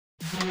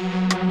All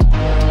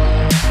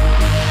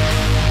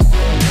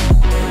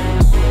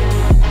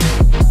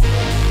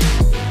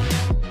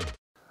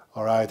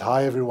right,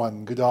 hi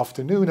everyone, good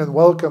afternoon and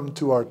welcome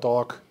to our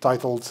talk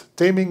titled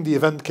Taming the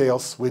Event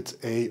Chaos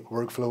with a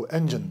Workflow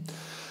Engine.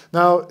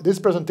 Now, this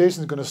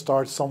presentation is going to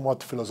start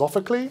somewhat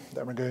philosophically,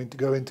 then we're going to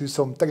go into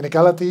some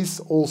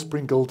technicalities, all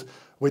sprinkled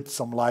with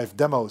some live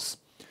demos.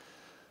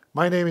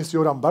 My name is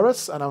Joram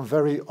Barrez and I'm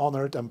very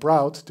honored and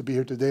proud to be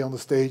here today on the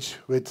stage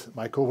with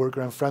my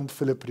coworker and friend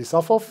Filip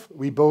Hrisafov.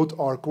 We both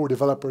are core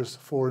developers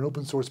for an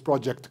open source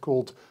project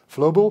called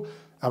Flowable,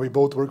 and we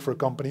both work for a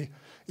company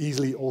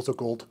easily also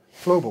called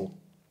Flowable.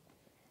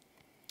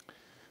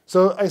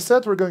 So I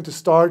said we're going to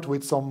start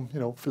with some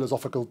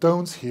philosophical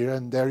tones here,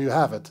 and there you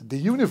have it. The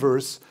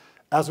universe,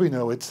 as we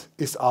know it,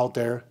 is out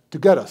there to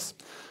get us.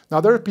 Now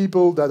there are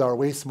people that are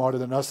way smarter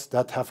than us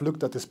that have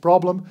looked at this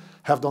problem,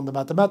 have done the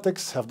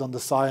mathematics, have done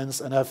the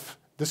science, and have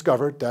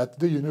discovered that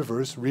the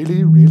universe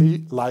really,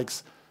 really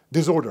likes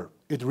disorder.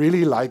 It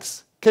really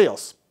likes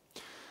chaos.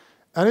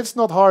 And it's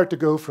not hard to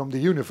go from the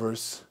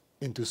universe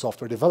into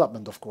software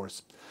development, of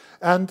course.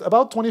 And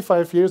about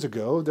 25 years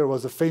ago, there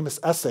was a famous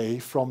essay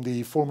from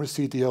the former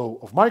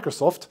CTO of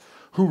Microsoft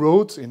who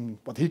wrote in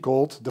what he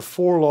called the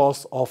 4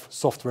 laws of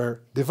software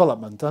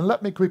development. And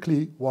let me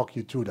quickly walk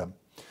you through them.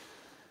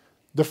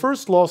 The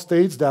first law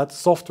states that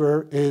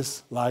software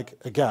is like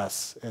a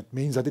gas. It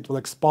means that it will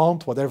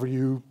expand whatever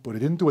you put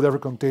it into, whatever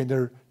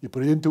container you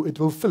put it into, it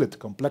will fill it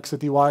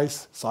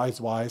complexity-wise,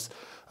 size-wise,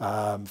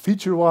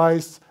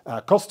 feature-wise,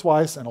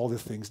 cost-wise, and all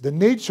these things. The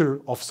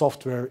nature of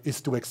software is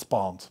to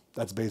expand.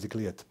 That's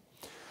basically it.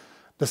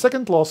 The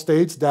second law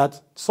states that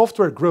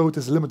software growth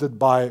is limited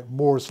by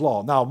Moore's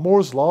law. Now,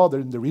 Moore's law,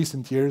 in the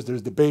recent years,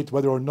 there's debate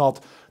whether or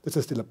not this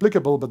is still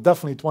applicable, but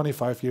definitely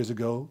 25 years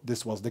ago,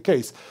 this was the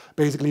case.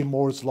 Basically,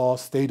 Moore's law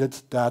stated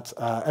that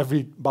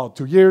every about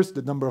 2 years,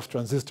 the number of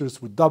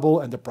transistors would double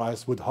and the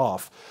price would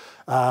halve.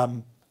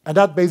 And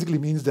that basically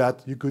means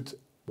that you could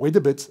wait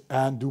a bit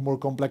and do more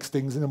complex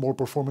things in a more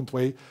performant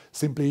way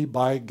simply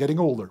by getting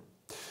older.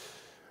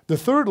 The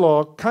third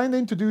law kind of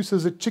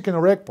introduces a chicken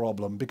or egg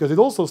problem because it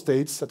also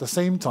states at the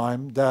same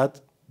time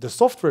that the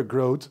software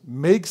growth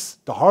makes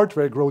the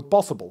hardware growth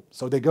possible.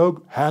 So they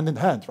go hand in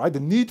hand, right? The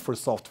need for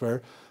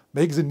software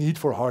makes the need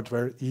for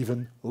hardware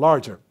even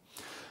larger.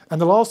 And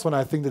the last one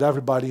I think that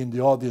everybody in the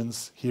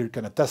audience here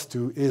can attest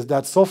to is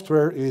that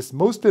software is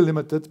mostly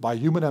limited by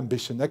human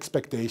ambition,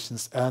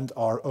 expectations, and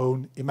our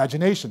own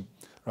imagination,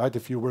 right?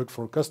 If you work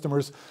for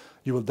customers,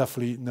 you will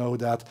definitely know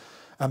that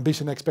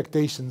ambition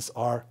expectations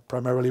are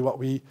primarily what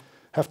we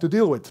have to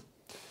deal with.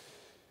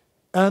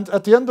 And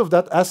at the end of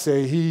that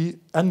essay, he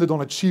ended on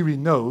a cheery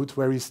note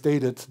where he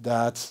stated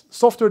that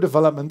software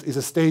development is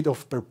a state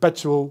of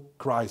perpetual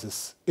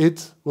crisis.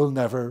 It will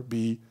never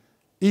be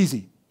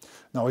easy.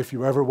 Now, if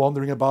you're ever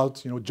wondering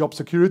about job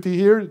security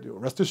here,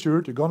 rest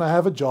assured you're going to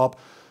have a job.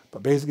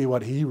 But basically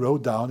what he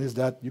wrote down is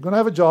that you're going to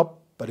have a job,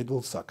 but it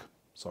will suck.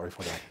 Sorry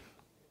for that.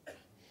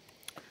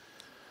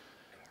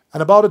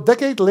 And about a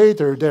decade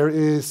later, there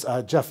is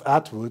Jeff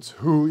Atwood,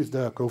 who is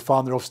the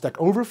co-founder of Stack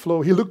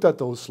Overflow. He looked at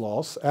those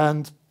laws,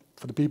 and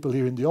for the people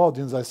here in the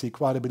audience, I see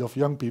quite a bit of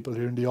young people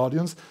here in the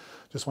audience.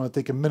 Just want to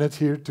take a minute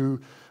here to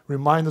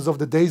remind us of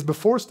the days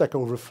before Stack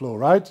Overflow,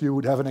 right? You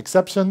would have an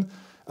exception,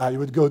 you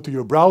would go to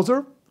your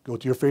browser, go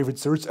to your favorite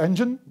search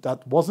engine,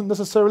 that wasn't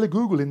necessarily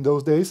Google in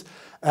those days,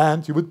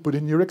 and you would put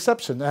in your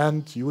exception,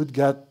 and you would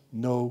get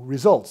no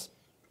results.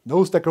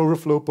 No Stack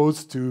Overflow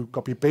posts to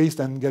copy-paste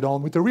and get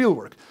on with the real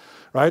work.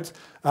 Right?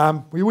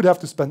 We would have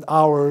to spend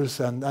hours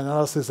and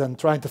analysis and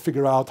trying to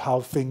figure out how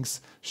things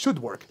should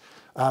work.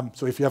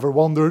 So if you ever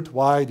wondered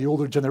why the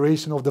older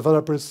generation of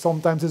developers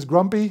sometimes is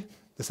grumpy,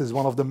 this is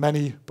one of the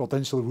many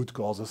potential root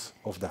causes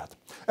of that.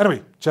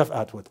 Anyway, Jeff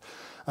Atwood.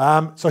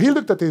 So he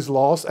looked at these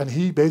laws and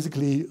he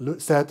basically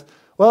said,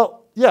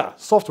 well, yeah,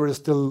 software is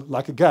still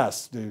like a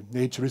gas. The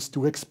nature is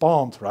to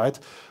expand, right?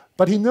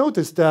 But he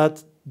noticed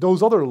that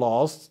those other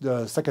laws,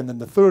 the second and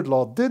the third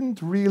law,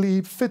 didn't really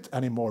fit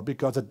anymore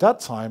because at that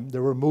time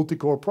there were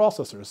multi-core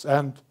processors,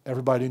 and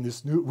everybody in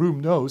this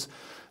room knows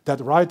that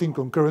writing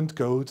concurrent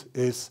code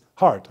is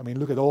hard. I mean,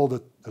 look at all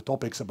the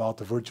topics about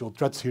the virtual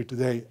threads here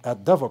today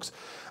at Devoxx.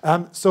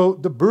 So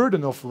the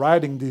burden of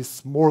writing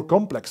this more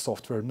complex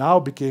software now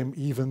became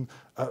even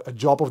a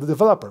job of the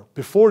developer.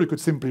 Before you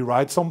could simply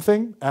write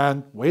something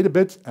and wait a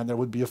bit and there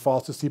would be a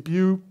faster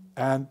CPU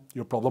and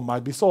your problem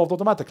might be solved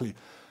automatically.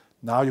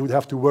 Now you would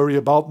have to worry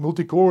about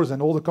multi-cores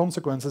and all the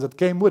consequences that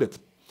came with it.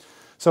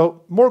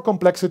 So more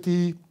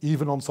complexity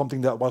even on something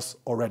that was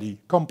already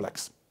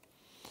complex.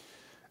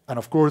 And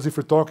of course, if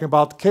we're talking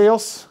about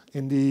chaos,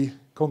 in the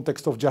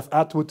context of Jeff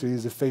Atwood,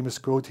 is a famous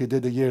quote he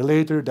did a year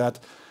later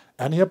that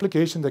any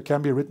application that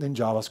can be written in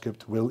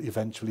JavaScript will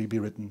eventually be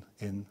written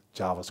in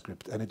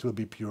JavaScript, and it will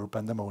be pure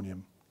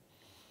pandemonium.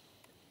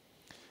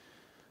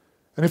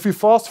 And if we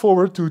fast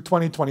forward to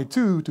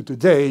 2022, to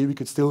today, we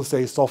could still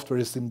say software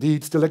is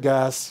indeed still a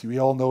gas. We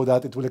all know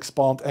that it will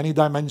expand any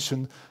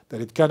dimension,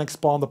 that it can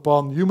expand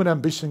upon human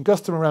ambition,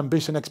 customer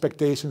ambition,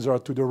 expectations are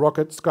to the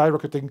rocket,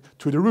 skyrocketing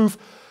to the roof.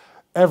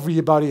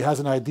 everybody has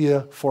an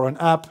idea for an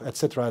app,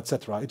 etc.,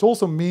 etc. It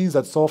also means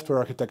that software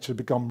architecture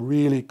become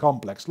really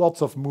complex,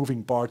 lots of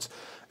moving parts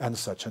and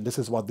such, and this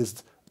is what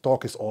this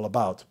talk is all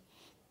about.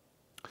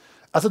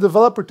 As a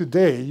developer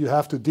today, you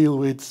have to deal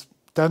with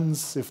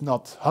tens, if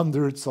not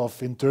hundreds,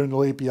 of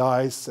internal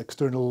APIs,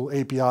 external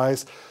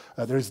APIs.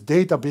 There is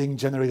data being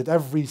generated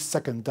every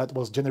second that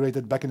was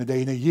generated back in the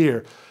day in a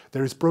year.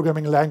 There is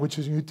programming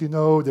languages you need to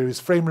know. There is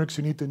frameworks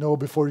you need to know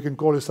before you can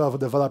call yourself a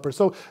developer.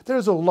 So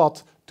there's a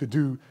lot to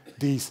do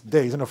these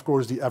days. And of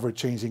course, the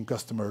ever-changing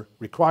customer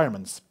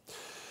requirements.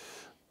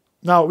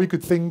 Now, we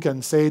could think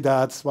and say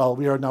that, well,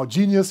 we are now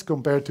genius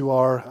compared to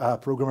our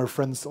programmer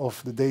friends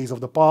of the days of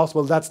the past.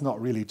 Well, that's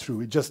not really true.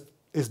 It just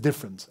is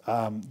different.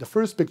 The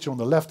first picture on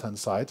the left-hand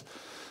side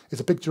is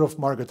a picture of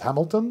Margaret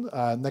Hamilton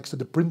next to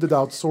the printed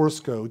out source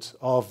code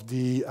of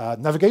the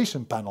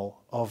navigation panel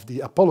of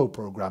the Apollo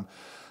program.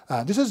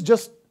 This is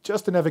just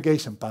a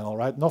navigation panel,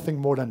 right? Nothing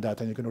more than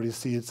that, and you can already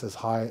see it's as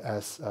high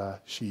as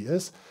she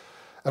is.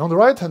 And on the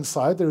right-hand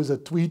side, there is a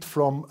tweet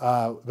from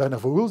Werner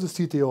Vogels,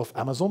 the CTO of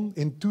Amazon,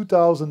 in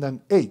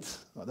 2008.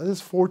 Now, that is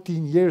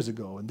 14 years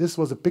ago, and this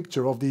was a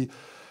picture of the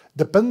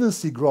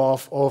dependency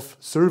graph of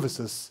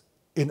services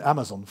in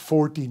Amazon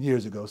 14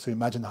 years ago, so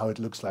imagine how it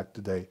looks like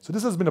today. So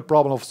this has been a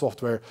problem of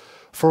software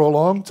for a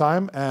long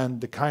time,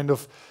 and the kind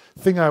of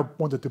thing I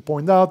wanted to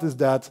point out is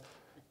that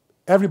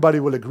everybody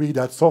will agree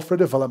that software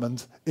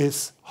development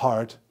is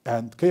hard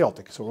and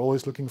chaotic, so we're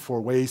always looking for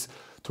ways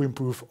to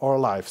improve our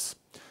lives.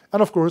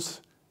 And of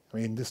course, I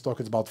mean, this talk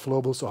is about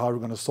Flowable, so how are we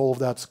going to solve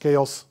that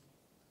chaos?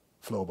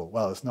 Flowable.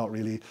 Well, it's not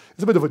really,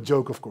 it's a bit of a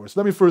joke, of course.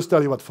 Let me first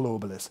tell you what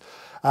Flowable is.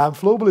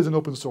 Flowable is an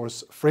open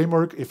source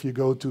framework. If you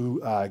go to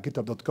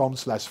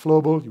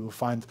github.com/Flowable, you will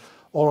find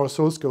all our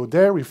source code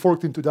there. We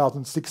forked in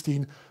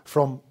 2016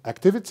 from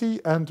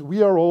Activity, and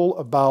we are all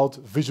about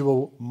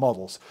visual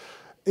models.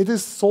 It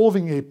is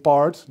solving a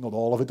part, not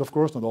all of it, of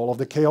course, not all of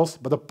the chaos,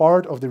 but a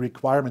part of the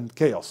requirement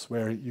chaos,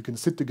 where you can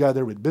sit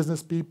together with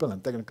business people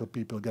and technical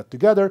people get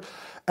together,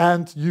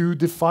 and you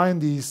define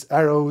these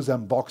arrows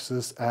and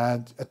boxes,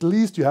 and at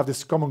least you have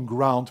this common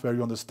ground where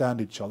you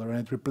understand each other, and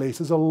it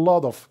replaces a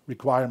lot of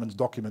requirements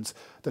documents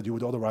that you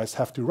would otherwise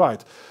have to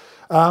write.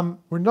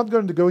 We're not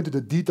going to go into the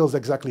details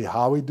exactly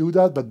how we do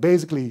that, but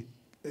basically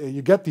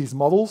you get these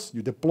models,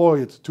 you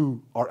deploy it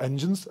to our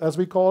engines, as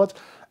we call it,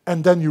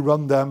 and then you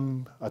run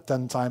them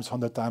 10 times,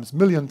 100 times,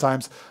 million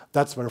times.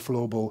 That's where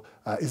Flowable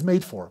is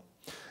made for.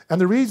 And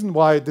the reason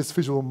why these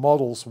visual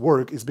models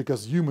work is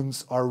because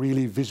humans are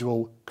really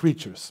visual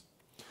creatures.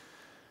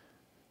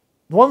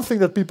 One thing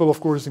that people, of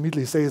course,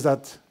 immediately say is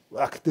that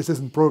this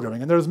isn't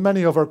programming. And there's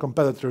many of our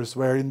competitors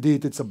where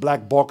indeed it's a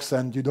black box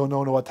and you don't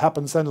know what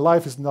happens and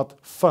life is not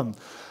fun.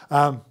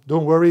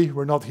 Don't worry,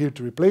 we're not here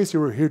to replace you,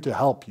 we're here to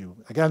help you.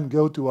 Again,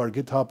 go to our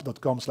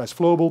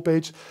github.com/Flowable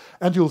page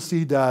and you'll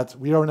see that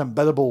we are an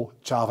embeddable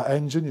Java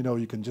engine. You know,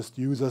 you can just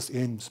use us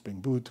in Spring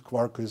Boot,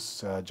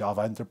 Quarkus,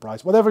 Java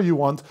Enterprise, whatever you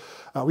want.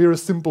 We are a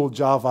simple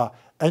Java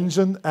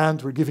engine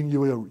and we're giving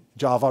you a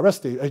Java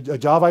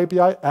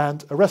API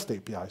and a REST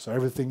API, so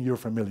everything you're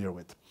familiar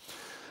with.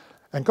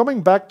 And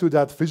coming back to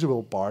that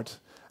visual part,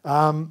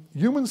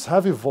 humans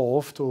have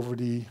evolved over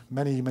the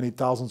many, many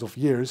thousands of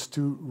years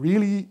to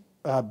really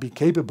be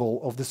capable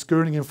of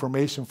discerning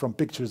information from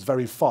pictures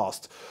very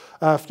fast.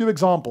 A few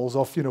examples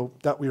of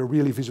that we are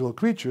really visual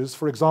creatures.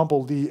 For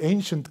example, the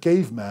ancient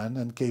cavemen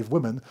and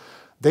cavewomen,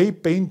 they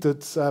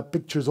painted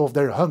pictures of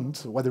their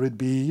hunt, whether it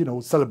be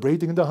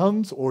celebrating the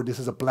hunt or this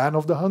is a plan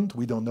of the hunt,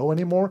 we don't know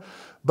anymore.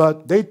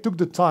 But they took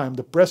the time,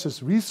 the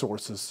precious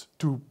resources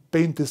to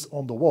paint this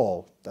on the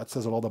wall. That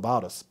says a lot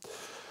about us.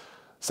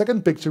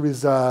 Second picture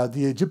is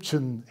the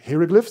Egyptian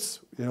hieroglyphs.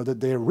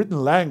 That their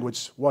written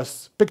language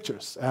was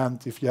pictures.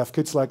 And if you have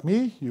kids like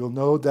me, you'll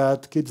know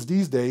that kids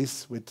these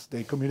days,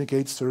 they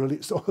communicate solely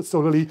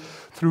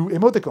through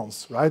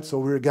emoticons, right? So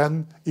we're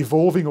again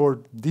evolving or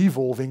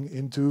devolving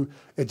into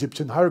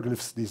Egyptian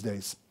hieroglyphs these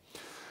days.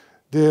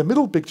 The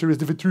middle picture is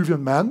the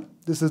Vitruvian Man.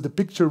 This is the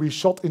picture we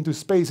shot into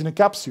space in a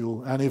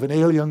capsule. And if an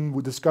alien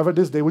would discover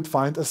this, they would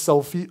find a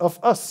selfie of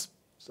us.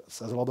 So that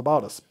says a lot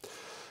about us.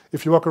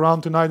 If you walk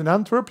around tonight in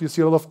Antwerp, you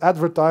see a lot of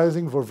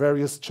advertising for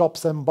various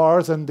shops and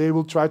bars, and they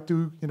will try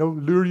to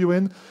lure you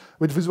in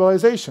with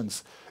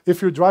visualizations.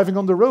 If you're driving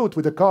on the road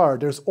with a car,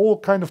 there's all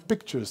kind of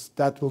pictures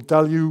that will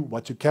tell you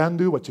what you can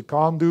do, what you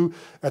can't do,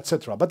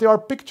 etc. But they are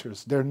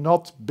pictures. They're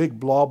not big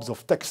blobs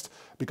of text,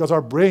 because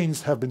our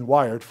brains have been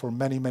wired for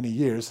many, many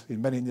years,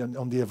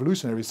 on the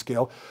evolutionary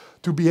scale,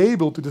 to be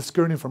able to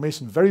discern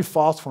information very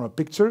fast from a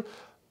picture,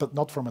 but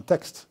not from a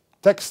text.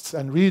 Text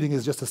and reading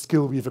is just a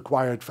skill we've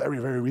acquired very,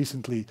 very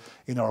recently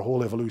in our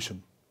whole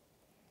evolution.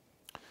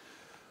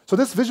 So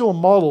this visual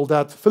model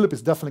that Filip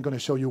is definitely going to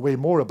show you way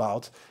more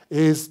about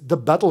is the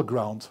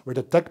battleground where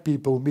the tech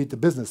people meet the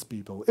business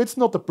people. It's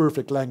not the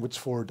perfect language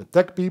for the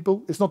tech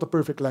people, it's not the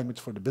perfect language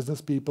for the business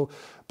people,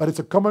 but it's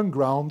a common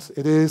ground.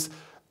 It is,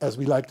 as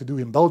we like to do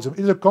in Belgium,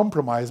 it is a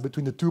compromise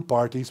between the two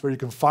parties where you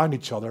can find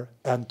each other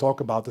and talk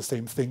about the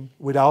same thing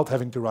without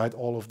having to write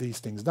all of these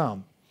things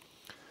down.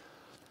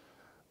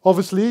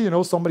 Obviously,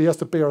 somebody has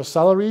to pay our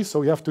salary, so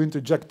we have to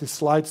interject this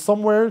slide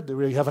somewhere.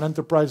 We have an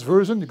enterprise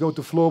version. You go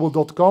to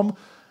flowable.com,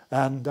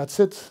 and that's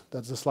it.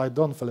 That's the slide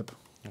done, Filip.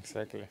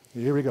 Exactly.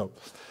 Here we go.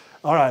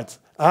 All right.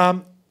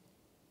 And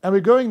we're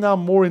going now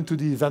more into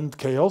the event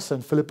chaos,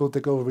 and Filip will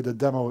take over with the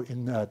demo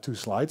in 2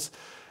 slides.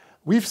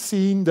 We've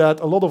seen that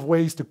a lot of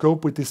ways to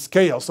cope with this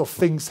chaos of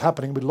things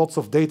happening with lots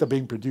of data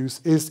being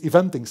produced is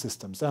eventing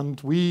systems. And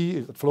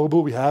we, at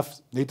Flowable, we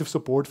have native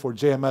support for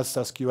JMS,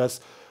 SQS,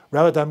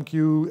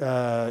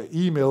 RabbitMQ,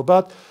 email,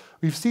 but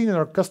we've seen in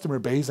our customer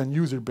base and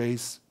user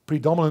base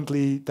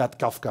predominantly that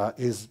Kafka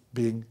is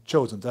being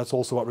chosen. That's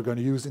also what we're going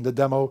to use in the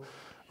demo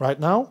right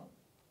now.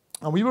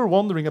 And we were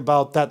wondering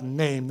about that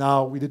name.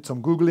 Now, we did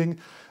some Googling,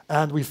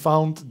 and we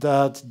found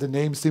that the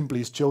name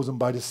simply is chosen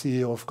by the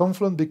CEO of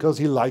Confluent because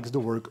he likes the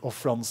work of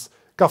Franz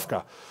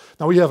Kafka.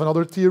 Now, we have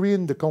another theory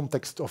in the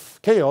context of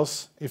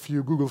chaos. If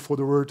you Google for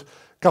the word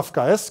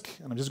Kafkaesque,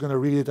 and I'm just going to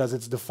read it as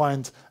it's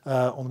defined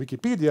on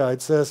Wikipedia,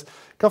 it says,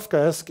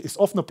 Kafkaesque is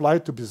often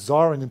applied to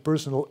bizarre and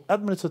impersonal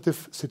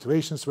administrative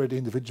situations where the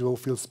individual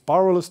feels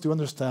powerless to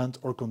understand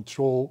or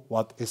control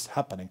what is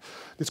happening.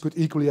 This could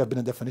equally have been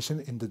a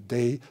definition in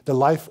the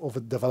life of a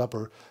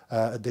developer,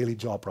 a daily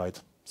job, right?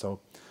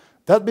 So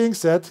that being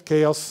said,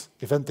 chaos,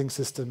 eventing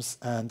systems,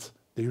 and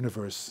the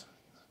universe.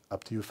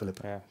 Up to you, Filip.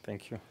 Yeah,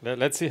 thank you.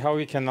 Let's see how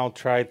we can now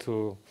try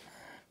to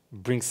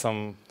bring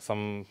some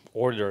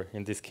order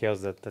in this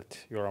chaos that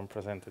Joram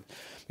presented.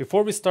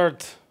 Before we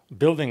start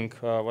building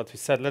what we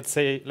said,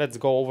 let's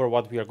go over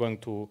what we are going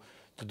to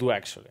do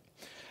actually.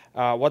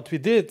 What we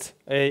did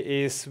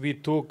is we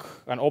took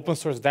an open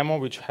source demo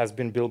which has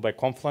been built by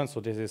Confluent, so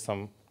this is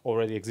some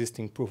already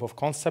existing proof of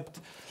concept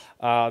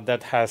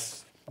that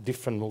has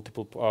different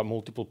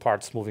multiple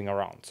parts moving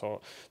around. So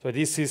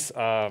this is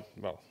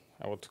well,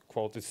 I would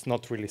quote, it's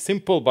not really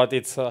simple, but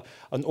it's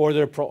an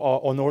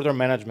order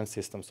management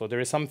system. So there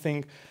is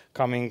something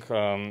coming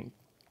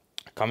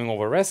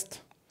over REST,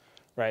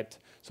 right?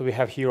 So we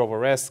have here over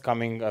REST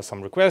coming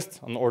some request,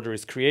 an order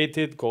is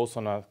created, goes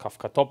on a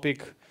Kafka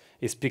topic,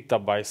 is picked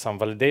up by some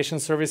validation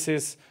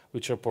services,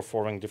 which are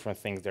performing different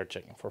things. They're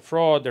checking for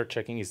fraud, they're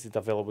checking is it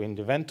available in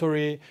the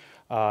inventory,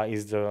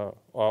 is the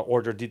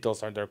order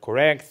details, are they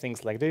correct,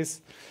 things like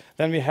this.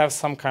 Then we have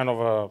some kind of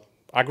a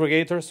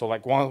aggregator, so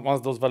like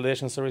once those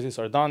validation services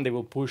are done, they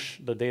will push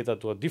the data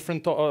to a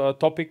different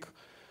topic,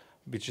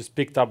 which is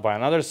picked up by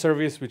another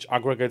service, which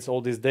aggregates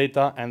all this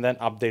data and then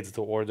updates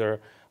the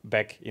order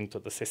back into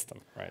the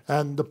system, right?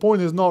 And the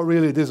point is not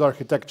really this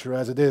architecture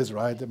as it is,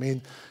 right? I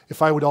mean,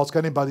 if I would ask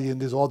anybody in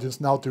this audience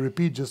now to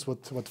repeat just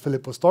what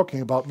Filip was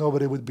talking about,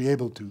 nobody would be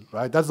able to,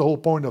 right? That's the whole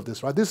point of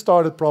this, right? This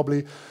started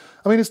probably,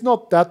 I mean, it's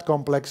not that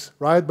complex,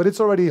 right? But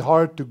it's already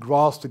hard to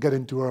grasp, to get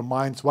into our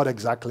minds what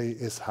exactly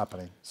is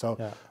happening. So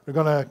we're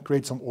going to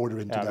create some order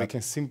into that. We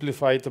can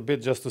simplify it a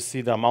bit just to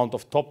see the amount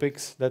of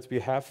topics that we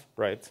have,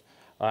 right?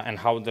 And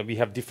how we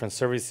have different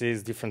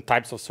services, different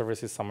types of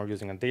services. Some are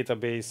using a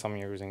database, some are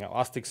using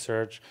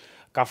Elasticsearch,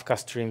 Kafka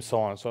Stream,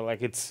 so on. So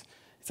like it's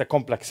a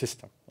complex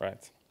system,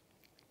 right?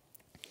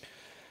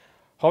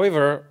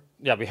 However,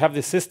 yeah, we have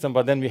this system,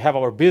 but then we have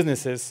our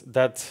businesses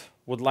that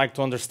would like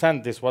to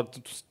understand this,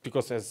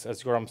 because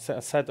as Joram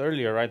said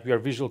earlier, right, we are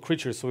visual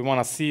creatures, so we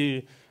want to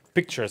see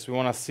pictures, we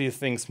want to see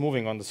things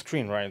moving on the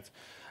screen, right?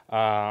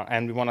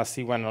 And we want to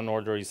see when an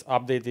order is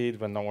updated,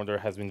 when an order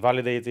has been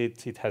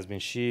validated, it has been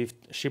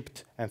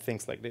shipped, and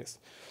things like this.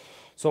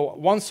 So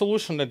one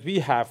solution that we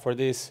have for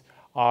this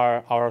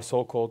are our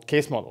so-called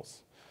case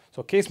models.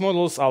 So case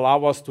models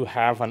allow us to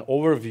have an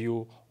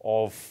overview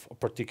of a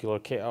particular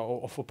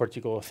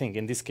thing.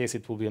 In this case,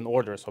 it will be an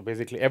order. So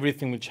basically,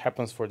 everything which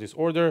happens for this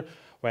order,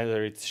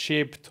 whether it's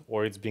shipped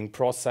or it's being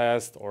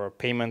processed or a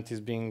payment is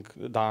being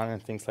done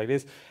and things like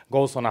this,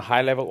 goes on a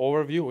high-level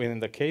overview within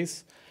the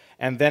case,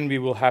 and then we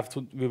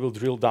will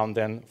drill down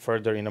then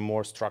further in a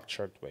more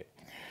structured way.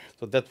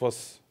 So that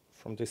was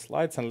from these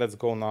slides, and let's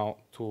go now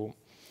to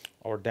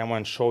our demo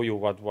and show you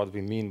what we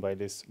mean by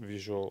these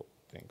visual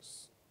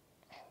things.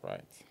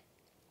 Right.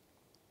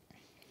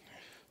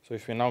 So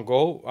if we now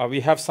go,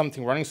 we have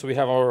something running. So we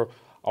have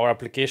our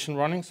application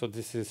running. So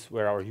this is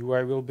where our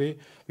UI will be.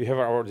 We have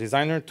our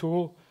designer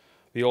tool.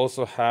 We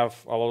also have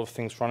a lot of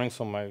things running.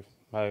 So my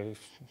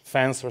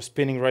fans are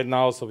spinning right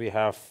now. So we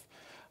have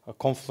a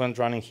Confluent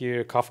running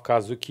here,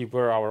 Kafka,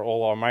 Zookeeper,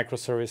 all our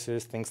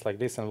microservices, things like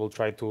this, and we'll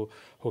try to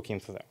hook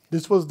into them.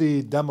 This was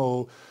the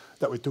demo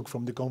that we took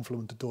from the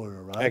Confluent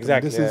tutorial, right?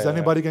 Exactly. And this is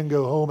anybody can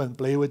go home and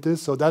play with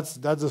this. So that's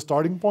the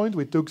starting point.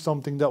 We took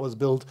something that was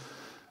built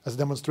as a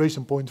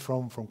demonstration point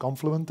from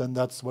Confluent, and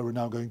that's where we're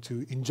now going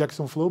to inject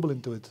some Flowable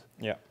into it.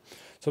 Yeah.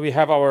 So we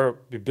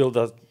build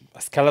a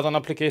skeleton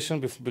application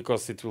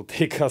because it will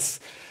take us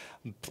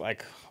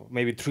like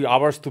maybe 3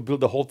 hours to build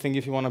the whole thing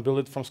if you want to build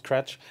it from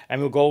scratch.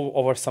 And we'll go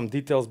over some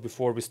details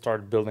before we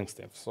start building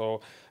stuff.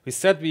 So we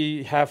said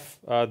we have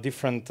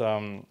different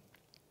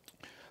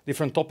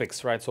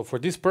topics, right? So for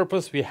this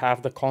purpose, we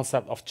have the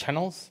concept of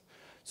channels.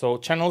 So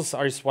channels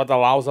is what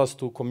allows us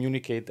to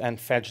communicate and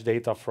fetch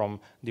data from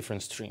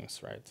different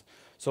streams, right?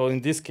 So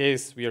in this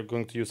case, we are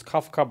going to use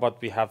Kafka,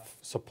 but we have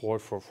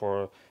support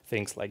for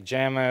things like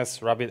JMS,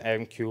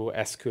 RabbitMQ,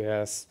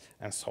 SQS,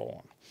 and so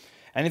on.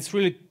 And it's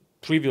really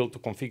trivial to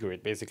configure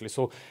it, basically.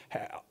 So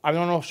I'm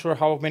not sure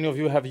how many of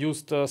you have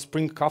used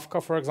Spring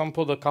Kafka, for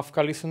example, the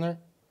Kafka listener.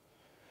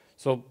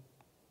 So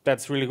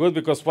that's really good,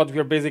 because what we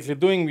are basically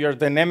doing, we are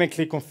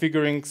dynamically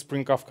configuring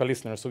Spring Kafka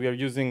listener. So we are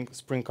using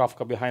Spring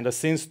Kafka behind the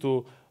scenes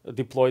to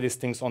deploy these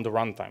things on the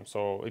runtime.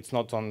 So it's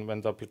not on when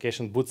the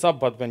application boots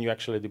up, but when you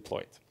actually deploy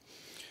it.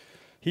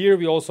 Here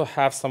we also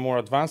have some more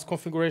advanced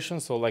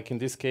configurations. So like in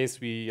this case,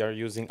 we are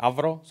using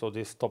Avro. So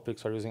these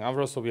topics are using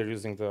Avro. So we are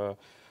using the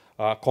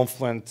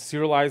Confluent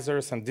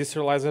serializers and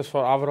deserializers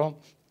for Avro.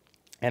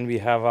 And we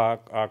have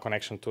a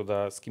connection to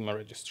the schema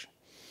registry.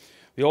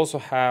 We also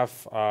have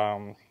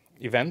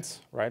events,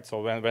 right?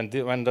 So when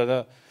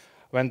the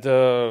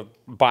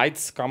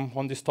bytes come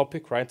on this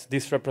topic, right,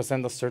 this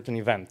represents a certain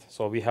event.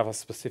 So we have a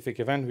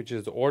specific event, which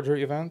is the order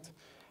event.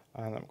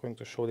 And I'm going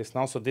to show this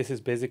now. So this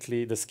is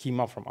basically the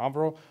schema from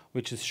Avro,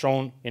 which is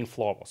shown in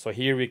Flowable. So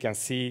here we can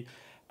see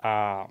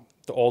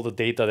all the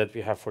data that we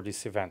have for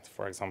this event.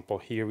 For example,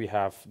 here we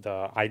have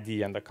the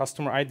ID and the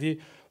customer ID,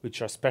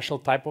 which are special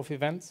type of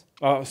events,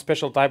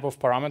 special type of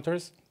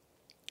parameters,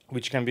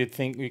 which can be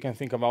we can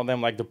think about them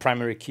like the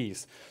primary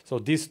keys. So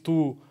these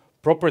two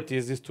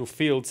properties, these two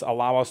fields,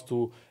 allow us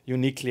to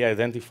uniquely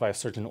identify a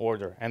certain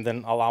order, and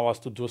then allow us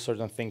to do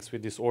certain things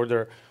with this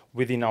order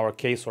within our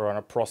case or on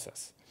a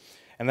process.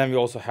 And then we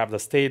also have the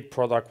state,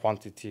 product,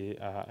 quantity,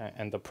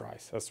 and the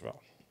price as well.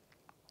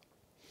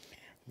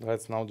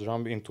 Let's now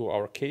jump into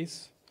our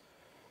case.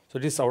 So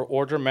this is our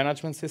order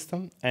management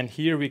system. And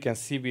here we can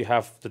see we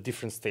have the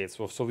different states.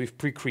 So we've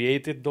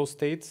pre-created those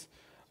states,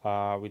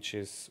 which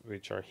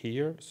are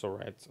here. So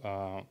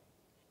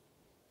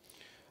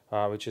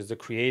which is the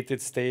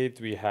created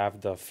state. We have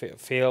the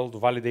failed,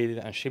 validated,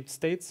 and shipped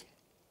states.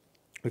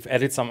 We've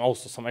added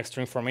also some extra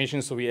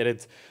information. So we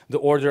added the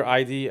order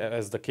ID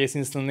as the case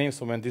instance name.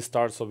 So when this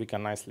starts, so we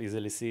can nicely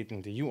easily see it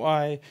in the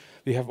UI.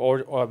 We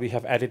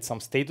have added some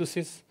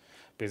statuses,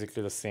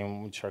 basically the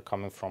same which are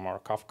coming from our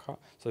Kafka.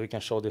 So we can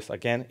show this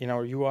again in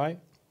our UI.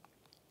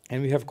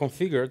 And we have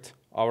configured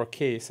our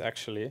case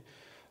actually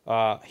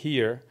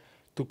here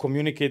to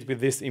communicate with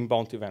this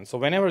inbound event. So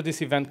whenever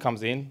this event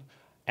comes in,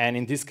 and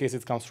in this case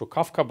it comes through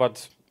Kafka,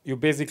 but you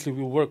basically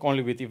will work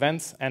only with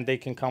events, and they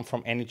can come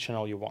from any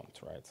channel you want,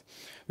 right?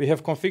 We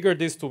have configured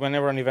this to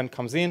whenever an event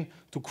comes in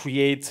to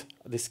create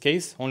this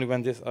case, only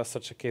when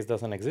such a case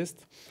doesn't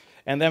exist.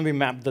 And then we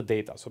map the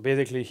data. So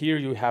basically here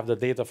you have the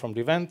data from the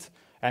event,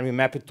 and we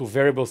map it to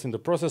variables in the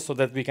process so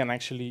that we can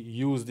actually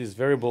use these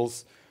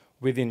variables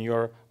within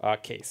your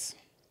case.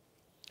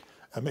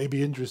 It may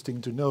be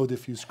interesting to note,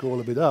 if you scroll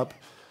a bit up,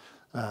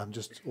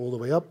 just all the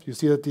way up, you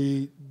see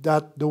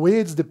that the way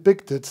it's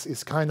depicted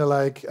is kind of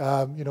like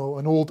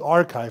an old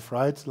archive,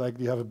 right? Like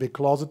you have a big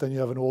closet and you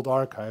have an old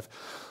archive.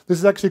 This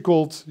is actually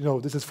called,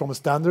 this is from a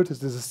standard.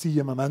 This is a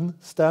CMMN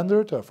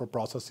standard for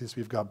processes.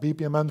 We've got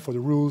BPMN for the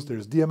rules.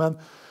 There's DMN.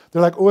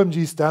 They're like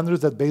OMG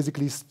standards that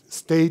basically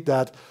state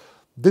that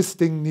this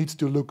thing needs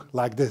to look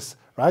like this,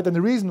 right? And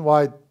the reason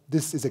why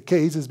this is a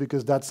case is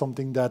because that's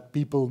something that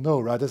people know,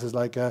 right? This is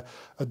like a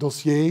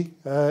dossier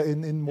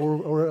in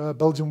more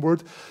Belgian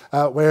word,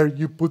 where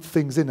you put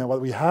things in. And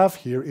what we have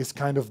here is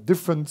kind of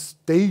different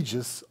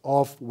stages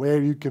of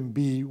where you can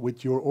be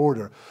with your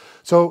order.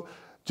 So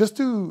just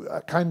to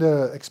kind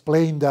of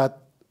explain that,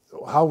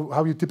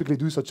 how you typically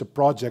do such a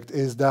project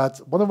is that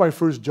one of my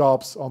first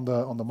jobs on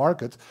the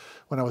market,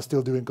 when I was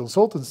still doing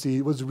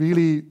consultancy, was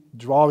really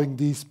drawing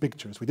these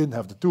pictures. We didn't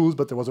have the tools,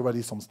 but there was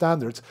already some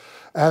standards,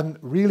 and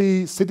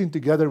really sitting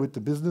together with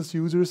the business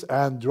users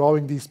and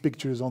drawing these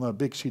pictures on a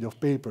big sheet of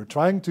paper,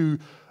 trying to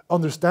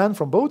understand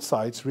from both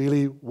sides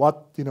really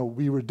what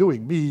we were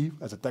doing. Me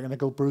as a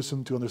technical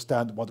person to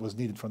understand what was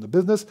needed from the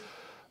business,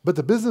 but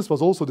the business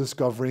was also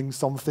discovering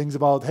some things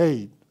about,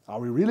 hey, are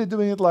we really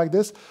doing it like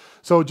this?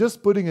 So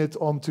just putting it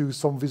onto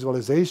some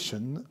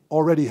visualization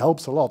already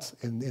helps a lot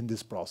in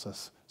this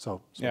process.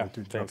 So sorry to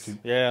interrupt you.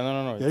 Yeah,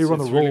 no. Yeah, you're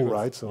on a roll, really,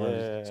 right? So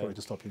sorry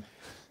to stop you.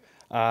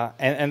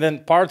 And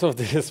then part of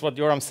this, what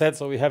Joram said,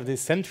 so we have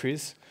these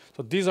sentries.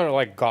 So these are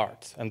like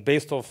guards, and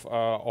based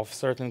of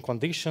certain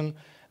condition,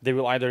 they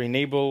will either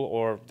enable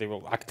or they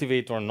will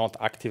activate or not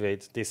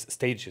activate these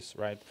stages,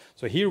 right?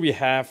 So here we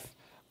have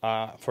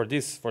for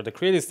the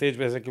created stage,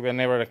 basically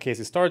whenever a case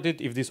is started,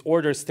 if this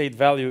order state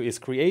value is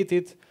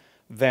created,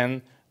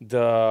 then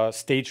the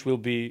stage will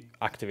be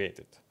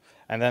activated.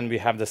 And then we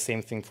have the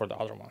same thing for the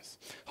other ones.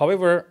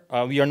 However,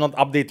 we are not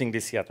updating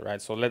this yet,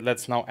 right? So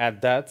let's now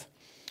add that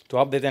to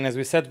update. And as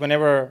we said,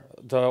 whenever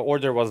the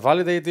order was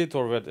validated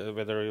or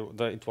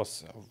whether it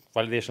was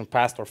validation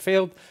passed or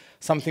failed,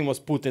 something was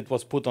put, it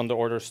was put on the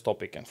orders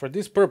topic. And for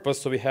this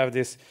purpose, so we have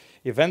these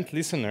event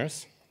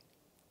listeners,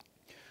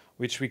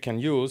 which we can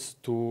use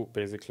to,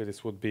 basically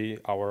this would be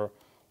our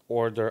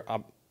order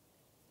up.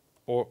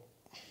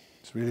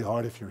 It's really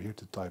hard if you're here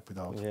to type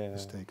without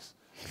mistakes.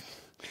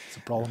 It's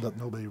a problem that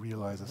nobody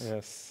realizes.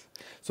 Yes.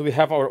 So we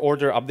have our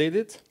order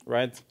updated,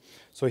 right?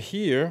 So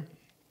here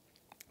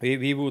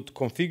we would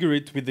configure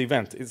it with the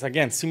event. It's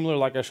again similar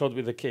like I showed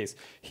with the case.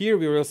 Here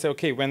we will say,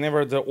 okay,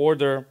 whenever the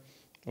order,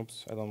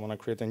 oops, I don't want to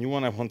create a new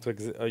one. I want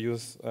to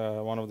use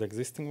one of the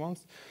existing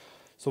ones.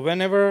 So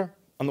whenever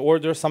an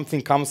order,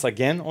 something comes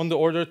again on the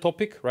order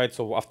topic, right?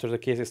 So after the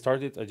case is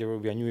started, there will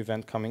be a new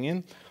event coming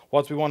in.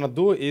 What we want to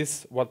do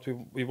is,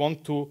 we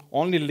want to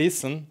only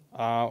listen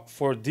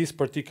for this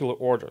particular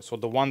order, so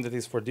the one that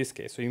is for this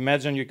case. So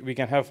imagine we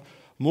can have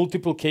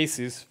multiple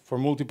cases for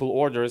multiple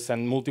orders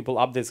and multiple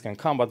updates can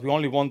come, but we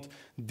only want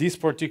this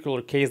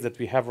particular case that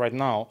we have right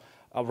now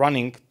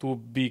running to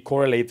be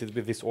correlated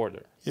with this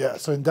order. Yeah,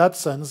 so in that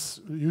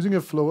sense, using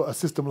a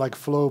system like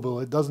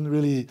Flowable, it doesn't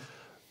really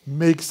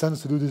make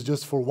sense to do this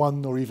just for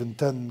 1 or even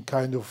 10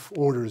 kind of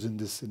orders in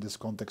this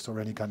context or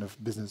any kind of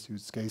business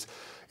use case.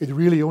 It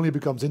really only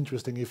becomes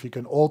interesting if you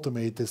can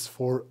automate this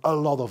for a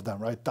lot of them,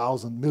 right?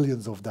 Thousands,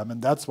 millions of them.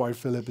 And that's why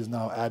Filip is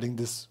now adding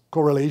this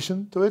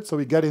correlation to it. So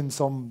we get in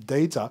some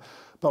data,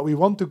 but we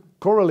want to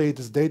correlate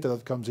this data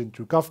that comes in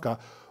through Kafka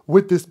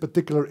with this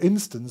particular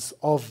instance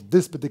of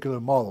this particular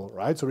model,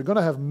 right? So we're going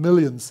to have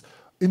millions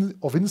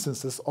of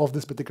instances of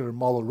this particular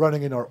model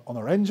running on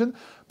our engine,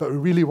 but we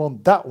really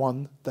want that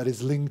one that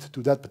is linked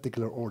to that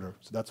particular order.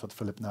 So that's what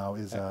Filip now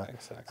is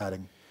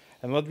adding.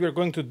 And what we are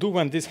going to do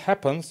when this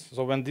happens,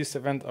 so when this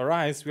event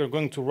arises, we are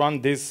going to run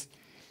this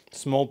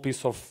small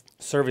piece of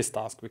service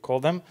task, we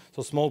call them.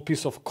 So small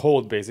piece of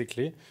code,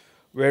 basically,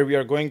 where we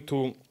are going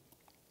to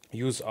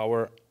use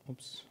our,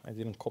 oops, I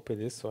didn't copy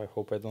this, so I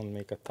hope I don't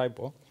make a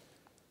typo,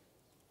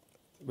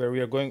 where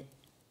we are going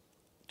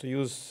to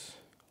use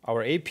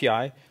our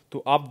API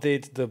to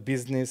update the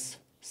business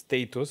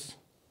status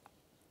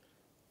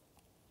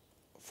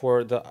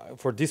for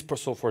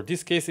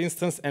this case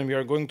instance, and we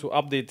are going to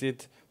update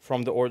it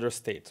from the order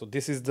state. So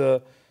this is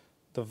the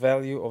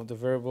value of the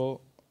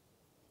variable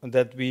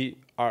that we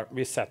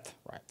set,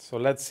 right? So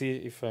let's see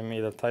if I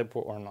made a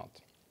typo or not.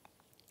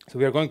 So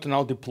we are going to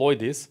now deploy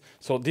this.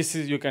 So this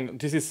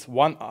is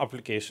one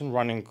application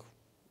running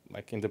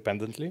like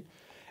independently,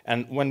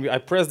 and when I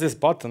press this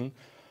button,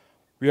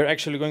 we are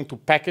actually going to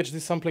package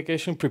this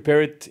application,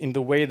 prepare it in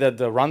the way that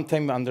the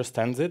runtime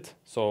understands it.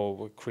 So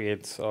we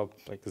create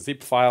like a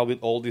zip file with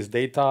all this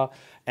data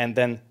and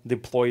then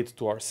deploy it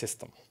to our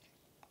system.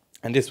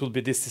 And this will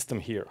be this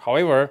system here.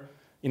 However,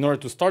 in order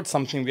to start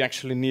something, we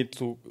actually need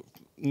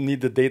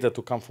the data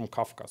to come from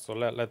Kafka. So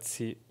let's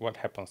see what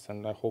happens.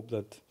 And I hope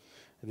that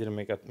I didn't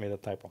make a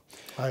typo.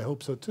 I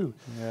hope so too.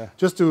 Yeah.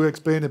 Just to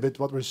explain a bit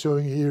what we're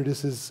showing here,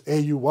 this is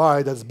a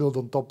UI that's built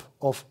on top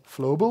of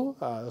Flowable.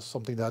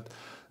 Something that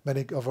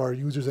many of our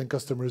users and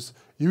customers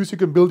use. You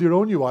can build your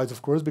own UIs,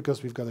 of course,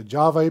 because we've got a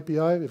Java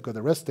API, we've got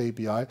a REST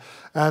API.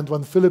 And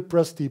when Filip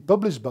pressed the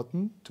publish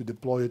button to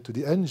deploy it to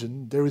the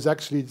engine, there is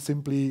actually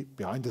simply,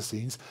 behind the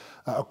scenes,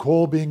 a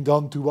call being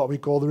done to what we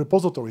call the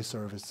repository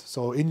service.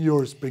 So in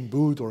your Spring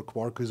Boot or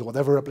Quarkus or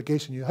whatever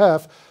application you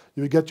have,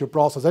 you would get your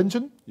process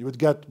engine, you would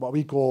get what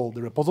we call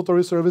the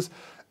repository service,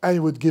 and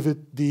you would give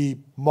it the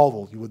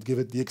model. You would give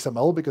it the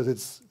XML because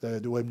it's the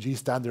OMG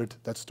standard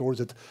that stores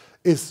it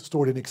is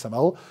stored in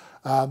XML.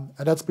 And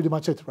that's pretty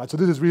much it, right? So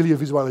this is really a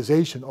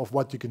visualization of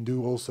what you can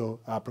do also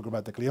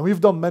programmatically. And we've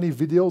done many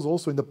videos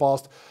also in the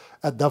past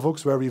at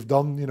Devox where we've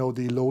done,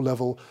 the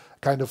low-level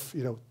kind of,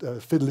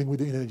 fiddling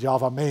with in a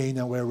Java main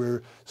and where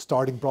we're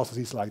starting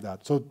processes like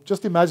that. So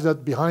just imagine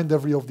that behind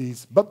every of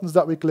these buttons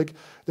that we click,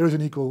 there is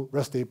an equal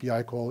REST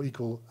API call,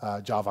 equal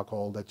Java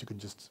call that you can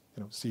just,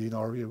 see in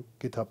our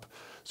GitHub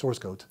source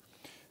code.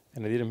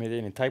 And I didn't make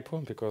any typo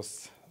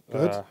because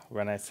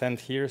when I send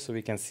here, so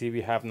we can see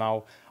we have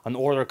now an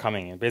order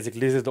coming in. Basically,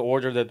 this is the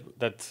order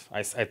that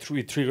I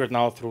triggered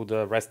now through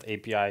the REST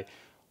API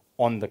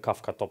on the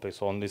Kafka topic,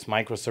 so on these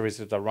microservices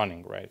that are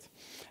running, right?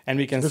 And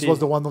we can see... This was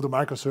the one of the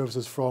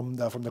microservices from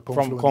the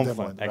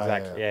Confluent demo.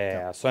 Exactly,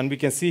 yeah. So, and we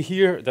can see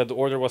here that the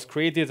order was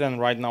created and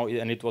right now,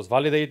 it was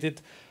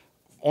validated.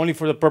 Only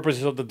for the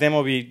purposes of the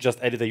demo, we just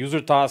added a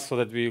user task so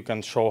that we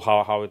can show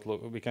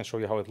we can show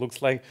you how it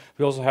looks like.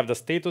 We also have the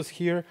status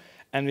here,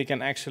 and we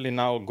can actually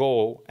now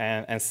go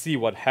and see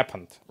what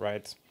happened,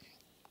 right?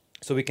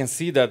 So we can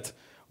see that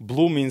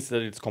blue means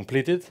that it's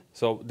completed.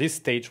 So this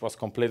stage was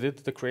completed,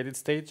 the created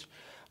stage.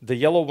 The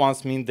yellow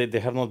ones mean that they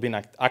have not been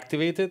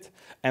activated,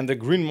 and the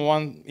green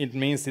one, it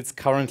means it's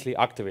currently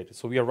activated.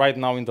 So we are right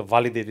now in the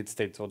validated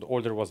state, so the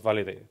order was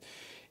validated.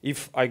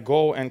 If I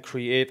go and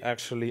create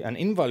actually an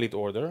invalid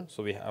order,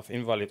 so we have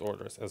invalid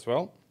orders as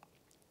well.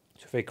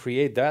 So if I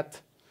create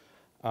that,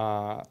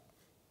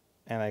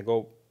 and I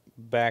go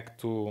back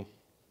to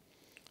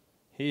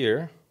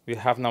here, we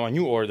have now a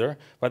new order,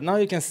 but now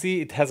you can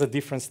see it has a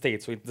different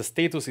state. So the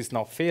status is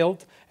now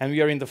failed, and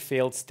we are in the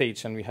failed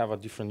stage, and we have a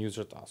different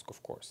user task,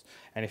 of course.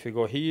 And if we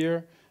go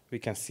here, we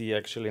can see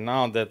actually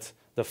now that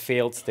the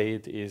failed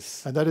state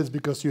is... And that is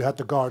because you had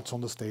the guards on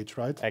the stage,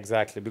 right?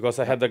 Exactly, because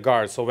I had the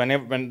guards. So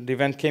when the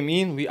event came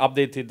in, we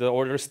updated the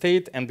order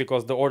state, and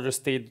because the order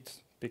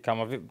state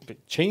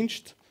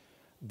changed,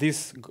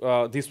 this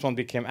one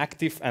became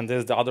active, and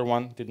the other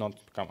one did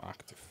not become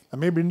active. And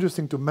maybe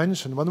interesting to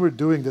mention, when we're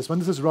doing this, when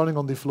this is running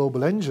on the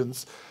Flowable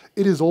engines,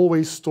 it is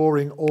always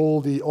storing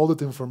all the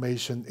audit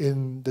information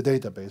in the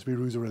database. We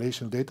use a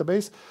relational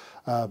database.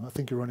 I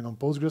think you're running on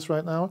Postgres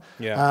right now.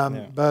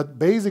 But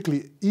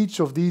basically, each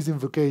of these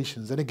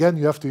invocations, and again,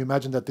 you have to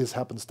imagine that this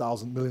happens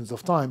thousands, millions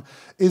of times,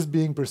 is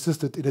being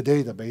persisted in a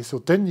database. So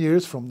 10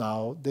 years from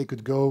now, they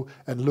could go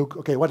and look,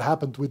 okay, what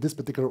happened with this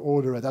particular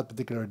order at that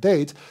particular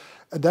date?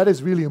 And that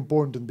is really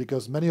important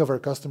because many of our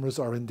customers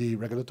are in the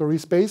regulatory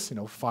space,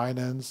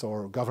 finance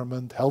or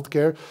government,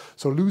 healthcare.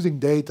 So losing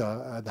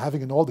data and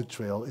having an audit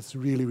trail is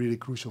really, really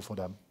crucial for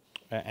them.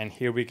 And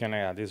here we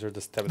can, these are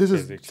the steps. This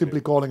is simply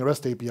calling a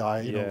REST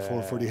API,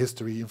 for the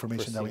history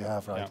information that we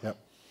have, right? Yeah.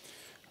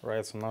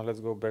 Right. So now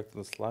let's go back to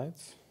the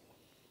slides.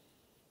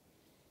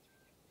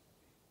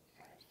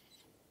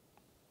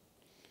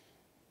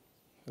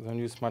 I don't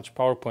use much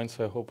PowerPoint,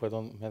 so I hope I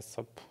don't mess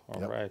up.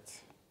 All right.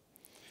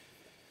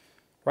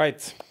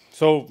 Right.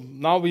 So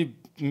now we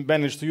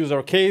managed to use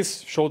our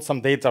case, showed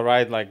some data,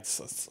 right, like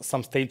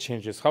some state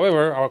changes.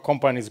 However, our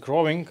company is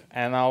growing,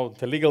 and now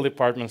the legal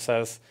department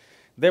says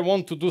they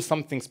want to do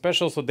something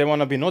special, so they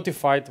want to be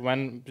notified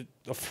when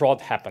a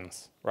fraud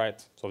happens,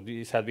 right? So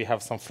we said we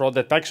have some fraud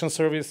detection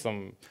service,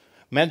 some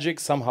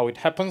magic, somehow it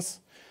happens.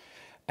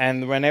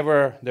 And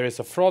whenever there is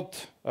a fraud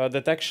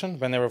detection,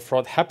 whenever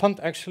fraud happened,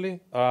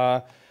 actually,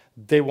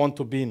 they want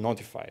to be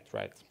notified,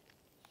 right?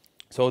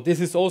 So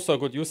this is also a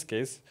good use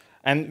case.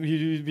 And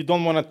we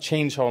don't want to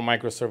change our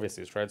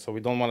microservices, right? So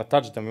we don't want to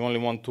touch them. We only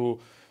want to,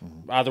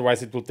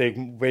 otherwise it will take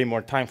way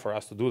more time for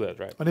us to do that,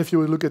 right? And if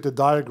you look at the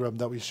diagram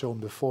that we've shown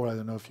before, I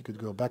don't know if you could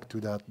go back to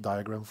that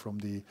diagram from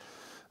the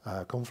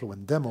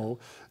Confluent demo.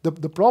 The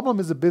problem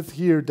is a bit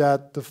here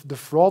that the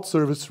fraud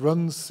service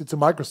runs, it's a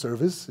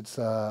microservice.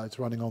 It's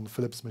running on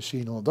Filip's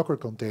machine on a Docker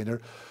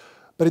container.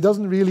 But it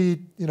doesn't really,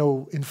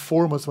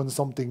 inform us when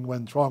something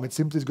went wrong. It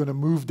simply is going to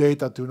move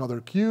data to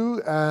another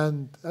queue,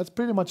 and that's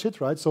pretty much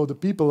it, right? So the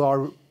people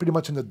are pretty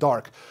much in the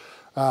dark.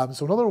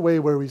 So another way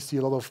where we see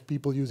a lot of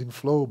people using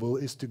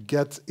Flowable is to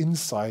get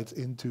insight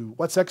into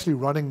what's actually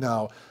running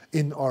now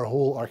in our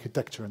whole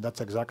architecture, and that's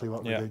exactly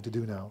what we're going to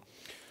do now.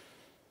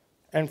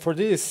 And for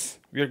this,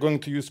 we are going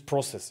to use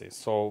processes.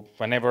 So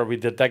whenever we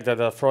detect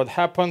that a fraud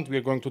happened, we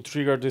are going to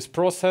trigger this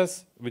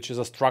process, which is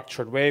a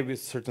structured way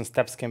with certain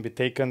steps can be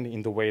taken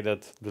in the way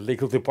that the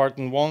legal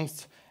department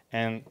wants,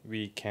 and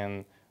we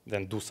can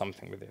then do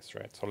something with this,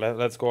 right? So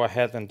let's go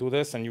ahead and do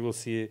this, and you will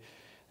see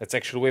it's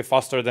actually way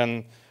faster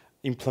than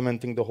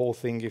implementing the whole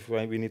thing if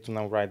we need to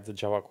now write the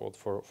Java code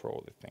for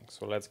all the things.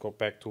 So let's go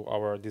back to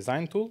our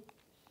design tool.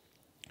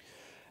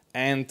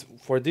 And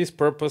for this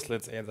purpose,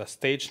 let's add a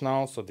stage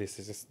now. So this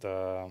is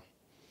the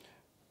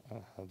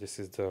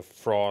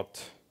fraud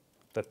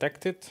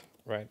detected,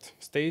 right,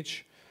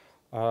 stage.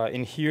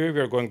 In here, we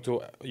are going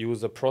to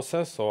use a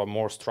process, so a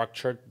more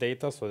structured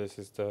data. So this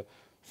is the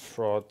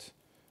fraud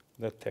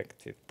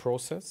detected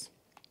process.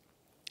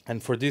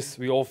 And for this,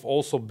 we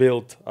also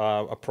built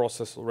a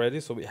process already.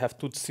 So we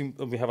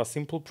have a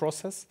simple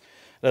process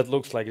that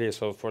looks like this.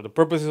 So for the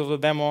purposes of the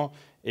demo,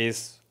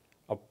 is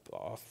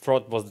a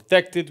fraud was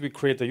detected, we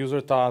create a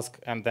user task,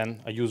 and then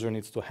a user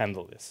needs to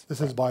handle this. This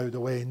is, by the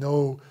way,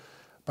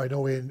 by no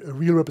way a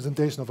real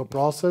representation of a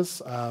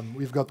process.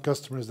 We've got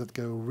customers that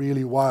go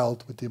really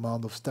wild with the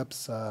amount of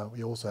steps.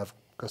 We also have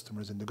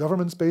customers in the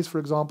government space, for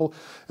example.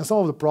 And some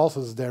of the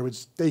processes there,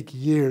 which take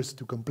years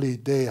to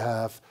complete, they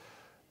have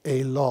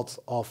a lot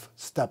of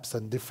steps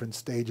and different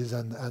stages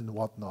and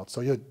whatnot.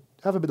 So you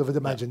have a bit of an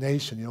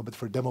imagination, but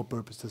for demo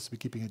purposes, we're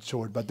keeping it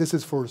short. But this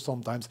is for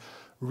sometimes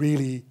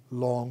really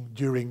long,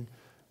 during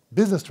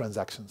business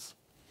transactions.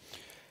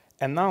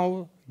 And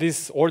now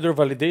these order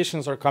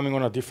validations are coming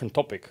on a different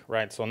topic,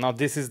 right? So now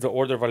this is the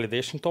order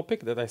validation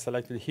topic that I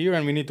selected here,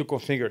 and we need to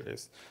configure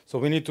this. So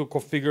we need to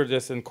configure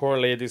this and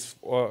correlate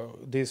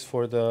this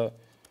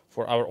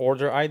for our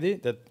order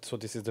ID. So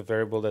this is the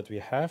variable that we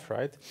have,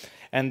 right?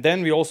 And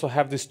then we also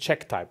have this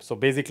check type. So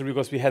basically,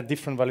 because we had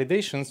different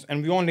validations,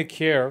 and we only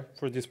care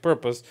for this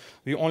purpose,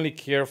 we only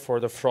care for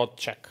the fraud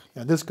check.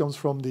 And this comes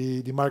from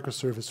the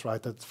microservice,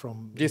 right? That's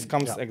from this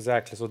comes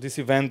exactly. So this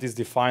event is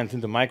defined in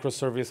the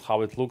microservice,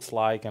 how it looks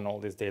like, and all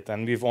this data.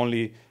 And we've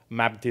only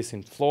mapped this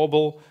in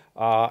Flowable,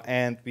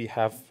 and we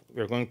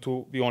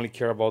only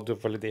care about the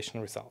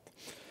validation result.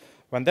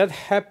 When that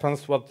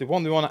happens, what we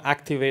want to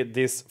activate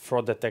this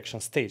fraud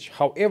detection stage.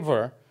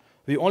 However,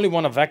 we only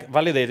want to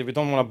validate it. We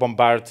don't want to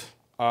bombard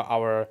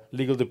our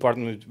legal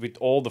department with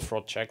all the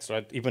fraud checks,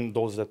 right? Even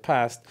those that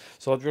passed.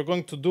 So what we're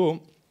going to do,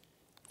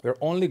 we're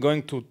only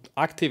going to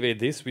activate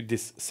this with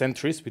these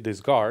sentries, with these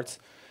guards,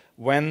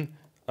 when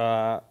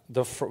the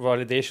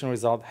validation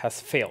result has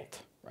failed,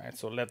 right?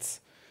 So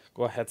let's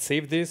go ahead,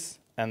 save this,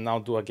 and now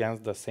do again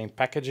the same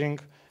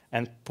packaging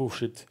and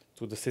push it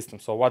to the system.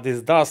 So what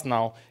this does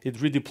now, it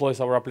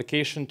redeploys our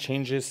application,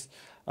 changes,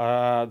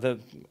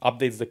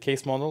 updates the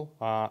case model,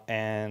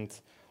 and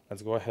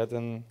let's go ahead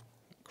and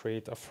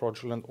create a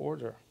fraudulent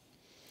order.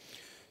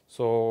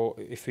 So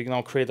if we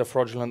now create a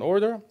fraudulent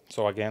order,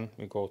 so again,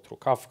 we go through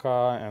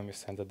Kafka and we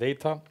send the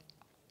data.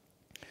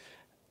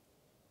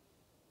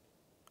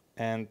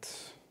 And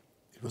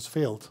it was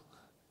failed.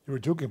 You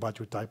were joking about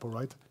your typo,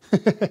 right?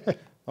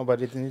 no, but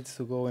it needs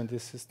to go in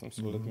this system.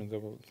 So let me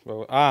double.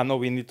 Well, no,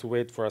 we need to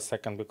wait for a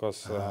second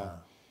because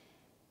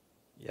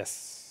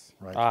yes.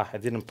 Right. I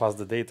didn't pass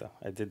the data.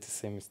 I did the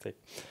same mistake.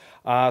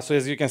 So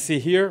as you can see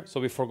here, so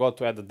we forgot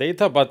to add the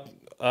data, but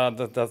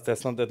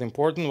that's not that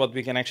important. What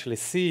we can actually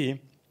see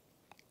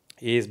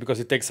is, because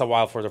it takes a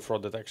while for the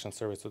fraud detection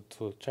service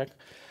to check.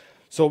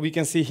 So we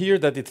can see here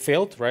that it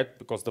failed, right?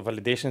 Because the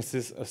validation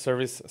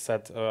service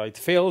said it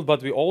failed,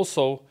 but we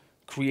also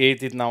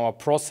created now a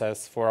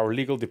process for our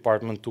legal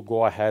department to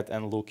go ahead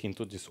and look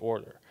into this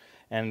order.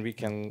 And we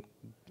can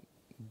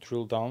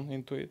drill down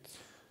into it.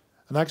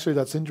 And actually,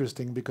 that's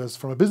interesting because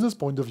from a business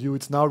point of view,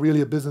 it's now really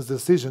a business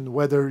decision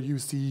whether you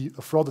see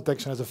a fraud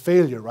detection as a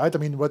failure, right? I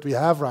mean, what we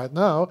have right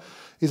now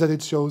is that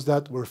it shows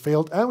that we're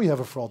failed and we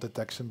have a fraud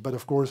detection. But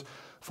of course,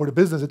 for the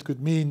business, it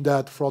could mean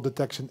that fraud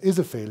detection is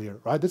a failure,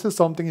 right? This is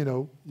something,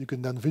 you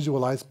can then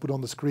visualize, put on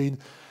the screen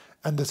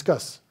and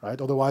discuss, right?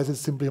 Otherwise, it's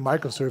simply a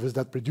microservice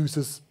that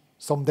produces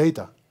some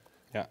data.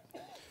 Yeah.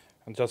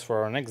 And just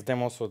for our next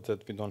demo, so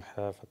that we don't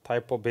have a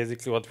typo,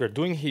 basically what we're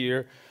doing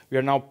here, we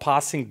are now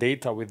passing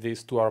data with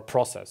this to our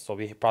process. So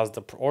we pass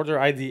the order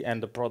ID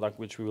and the product,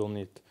 which we will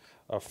need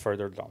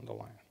further down the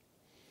line.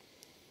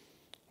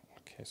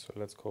 Okay, so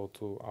let's go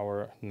to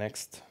our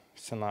next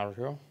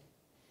scenario.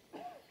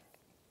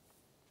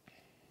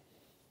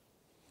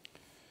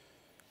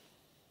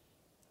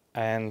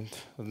 And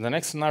the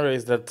next scenario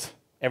is that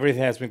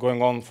everything has been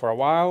going on for a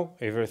while,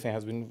 everything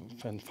has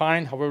been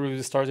fine. However,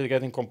 we started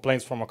getting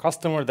complaints from a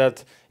customer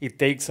that it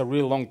takes a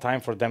really long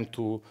time for them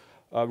to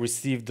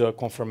receive the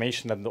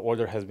confirmation that the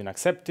order has been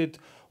accepted,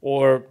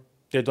 or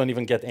they don't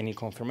even get any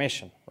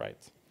confirmation, right?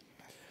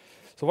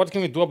 So what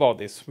can we do about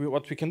this?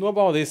 What we can do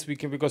about this,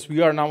 because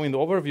we are now in the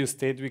overview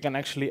state, we can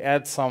actually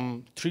add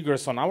some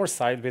triggers on our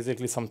side,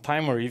 basically some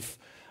timer if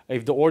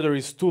the order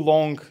is too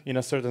long in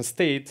a certain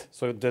state,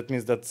 so that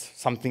means that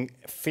something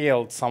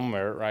failed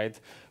somewhere, right?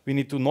 We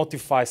need to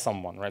notify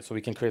someone, right? So we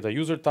can create a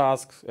user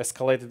task,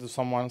 escalate it to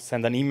someone,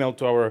 send an email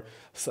to our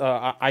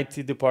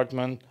IT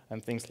department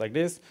and things like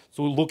this.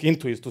 So we'll look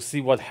into it to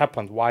see what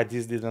happened, why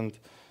this didn't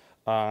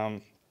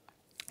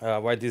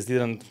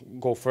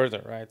go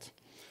further, right?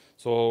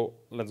 So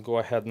let's go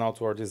ahead now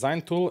to our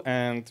design tool,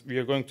 and we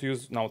are going to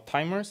use now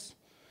timers.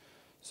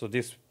 So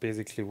this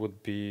basically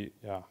would be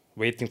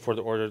waiting for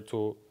the order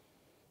to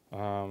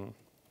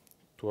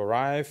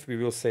arrive. We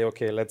will say,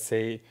 okay, let's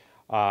say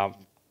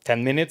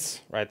 10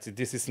 minutes, right?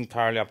 This is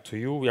entirely up to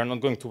you. We are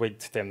not going to wait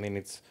 10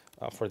 minutes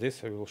for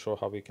this. I will show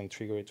how we can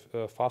trigger it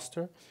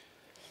faster.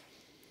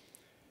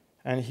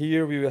 And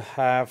here we will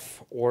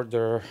have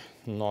order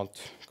not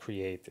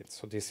created.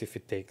 So this, if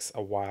it takes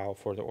a while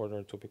for the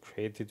order to be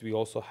created, we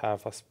also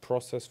have a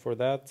process for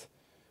that.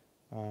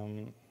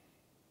 We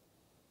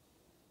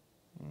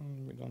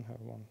don't have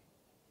one.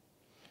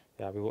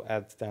 Yeah, we will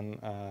add then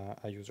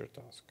a user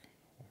task.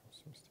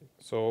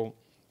 So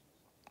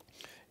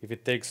if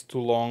it takes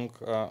too long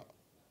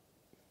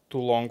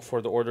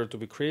for the order to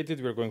be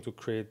created, we're going to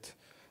create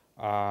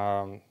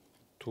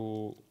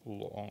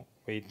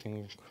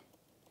waiting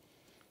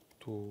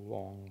too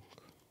long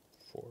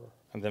for,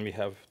 and then we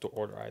have the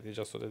order ID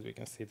just so that we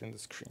can see it in the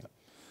screen.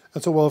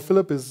 And so while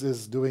Filip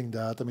is doing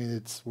that, I mean,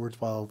 it's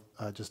worthwhile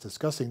just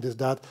discussing this,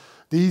 that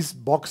these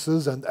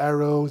boxes and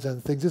arrows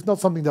and things, it's not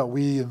something that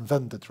we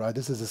invented, right?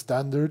 This is a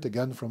standard,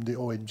 again, from the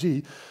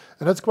ONG.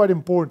 And that's quite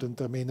important.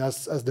 I mean,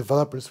 as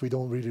developers, we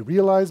don't really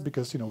realize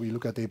because, we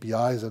look at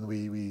APIs and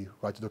we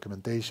write the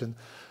documentation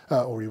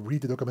or we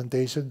read the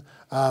documentation.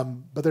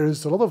 But there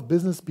is a lot of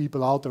business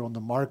people out there on the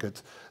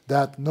market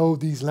that know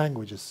these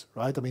languages,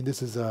 right? I mean,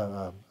 this is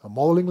a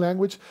modeling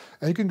language,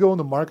 and you can go on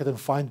the market and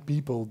find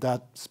people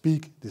that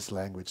speak this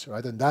language,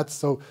 right? And that's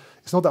so,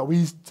 it's not that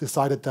we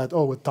decided that,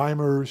 oh, a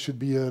timer should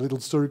be a little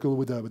circle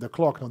with a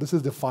clock. No, this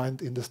is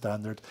defined in the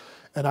standard.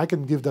 And I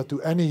can give that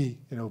to any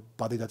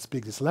body that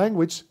speaks this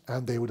language,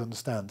 and they would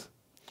understand.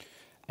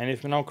 And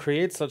if we now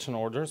create such an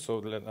order, so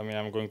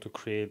I'm going to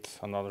create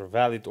another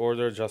valid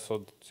order just so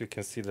that you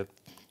can see that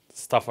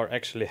stuff are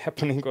actually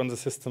happening on the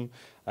system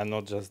and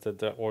not just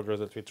the order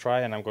that we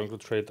try. And I'm going to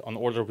create an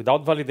order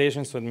without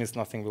validation, so it means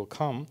nothing will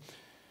come.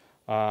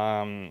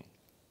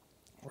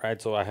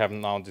 Right, so I have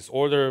now this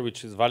order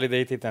which is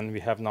validated, and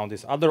we have now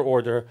this other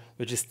order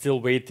which is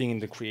still waiting in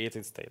the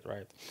created state,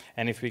 right?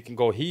 And if we can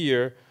go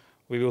here,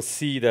 we will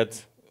see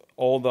that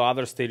all the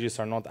other stages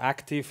are not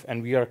active,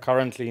 and we are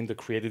currently in the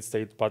created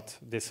state, but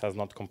this has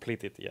not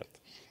completed yet.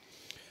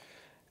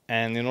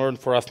 And in order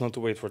for us not to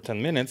wait for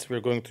 10 minutes, we're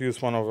going to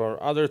use one of our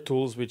other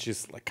tools, which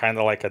is kind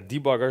of like a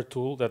debugger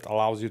tool that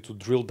allows you to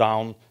drill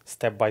down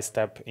step by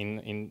step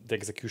in the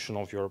execution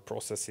of your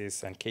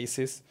processes and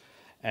cases.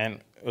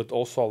 And it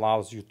also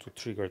allows you to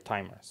trigger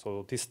timer.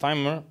 So this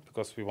timer,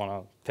 because we want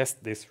to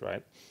test this,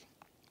 right,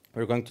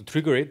 we're going to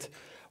trigger it.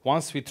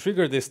 Once we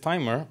trigger this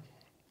timer,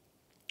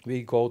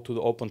 we go to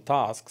the open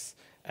tasks,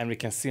 and we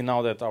can see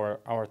now that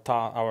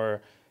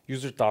our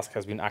user task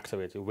has been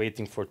activated,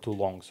 waiting for too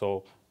long.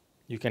 So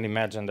you can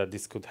imagine that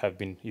this could have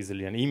been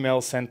easily an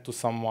email sent to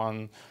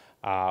someone,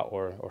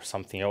 or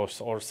something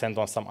else, or send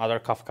on some other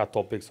Kafka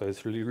topic. So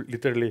it's really,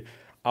 literally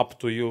up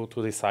to you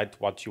to decide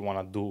what you want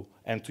to do,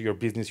 and to your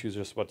business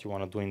users what you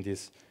want to do in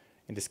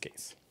this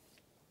case.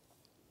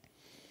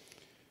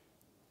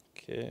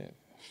 Okay,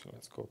 so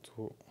let's go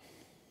to,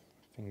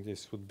 I think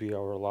this would be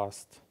our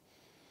last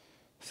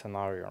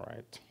scenario,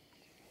 right?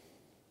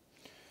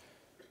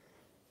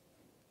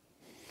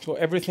 So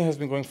everything has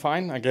been going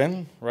fine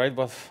again, right?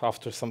 But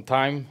after some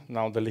time,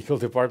 now the legal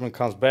department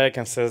comes back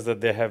and says that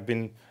they have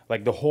been,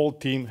 like the whole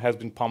team has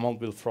been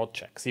pummeled with fraud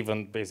checks,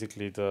 even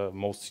basically the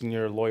most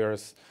senior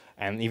lawyers,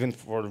 and even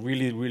for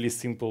really, really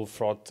simple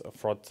fraud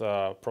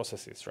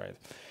processes, right?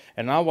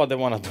 And now what they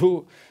want to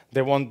do,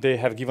 they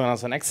have given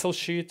us an Excel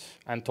sheet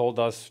and told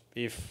us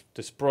if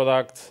this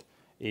product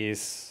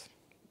is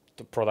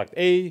the product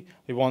A,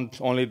 we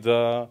want only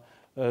the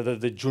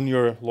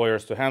junior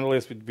lawyers to handle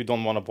this. We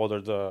don't want to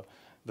bother the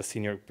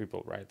senior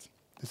people, right?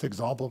 This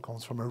example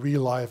comes from a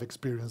real life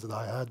experience that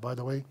I had, by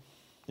the way.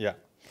 Yeah.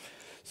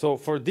 So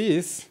for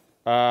this,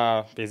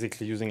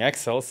 basically using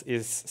Excels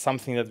is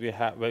something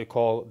that we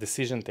call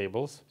decision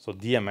tables, so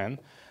DMN,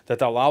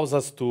 that allows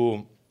us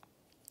to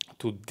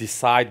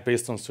decide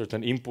based on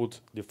certain input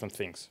different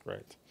things,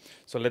 right?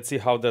 So let's see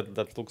how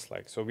that looks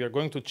like. So we are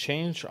going to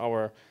change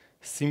our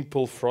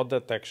simple fraud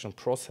detection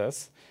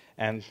process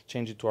and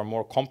change it to a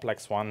more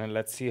complex one, and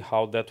let's see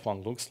how that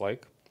one looks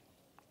like.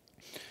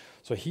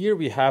 So here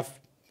we have,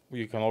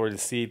 you can already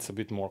see it's a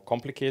bit more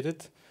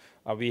complicated.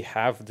 We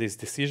have this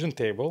decision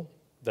table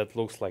that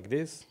looks like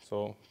this.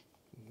 So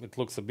it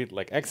looks a bit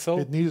like Excel.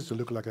 It needs to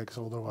look like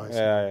Excel,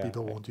 otherwise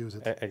people won't use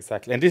it.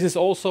 Exactly. And this is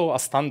also a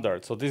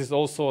standard. So this is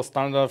also a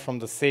standard from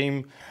the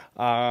same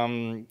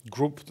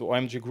group, the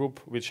OMG group,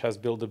 which has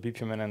built the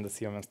BPMN and the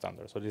CMMN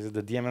standard. So this is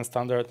the DMN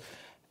standard.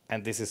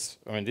 And this is,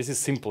 I mean, this is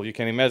simple. You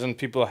can imagine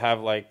people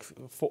have like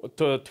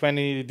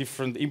 20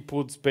 different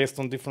inputs based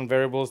on different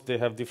variables. They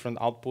have different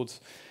outputs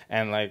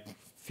and like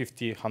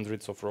 50,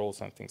 hundreds of rows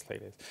and things like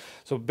this.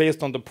 So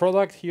based on the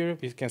product here,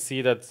 we can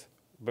see that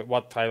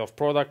what type of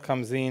product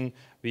comes in,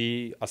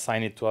 we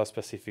assign it to a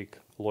specific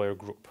lawyer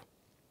group.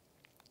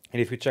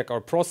 And if we check our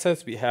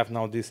process, we have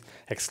now this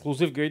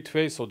exclusive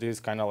gateway. So this is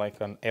kind of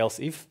like an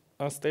else-if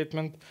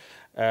statement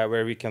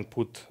where we can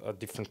put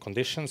different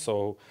conditions.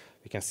 So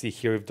we can see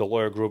here if the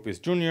lawyer group is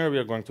junior, we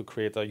are going to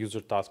create a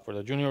user task for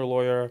the junior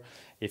lawyer.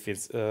 If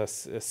it's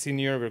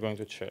senior, we're going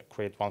to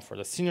create one for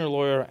the senior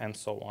lawyer, and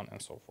so on and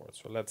so forth.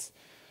 So let's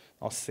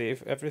now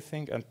save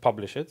everything and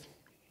publish it.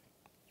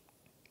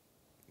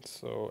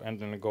 So, and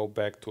then go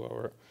back to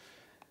our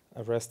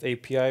REST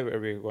API where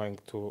we're going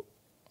to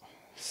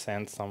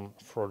send some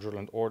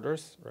fraudulent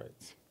orders,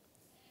 right,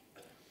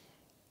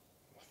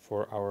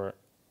 for our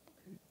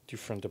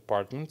different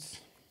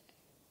departments,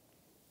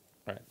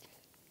 right.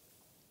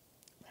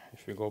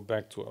 If we go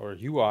back to our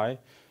UI,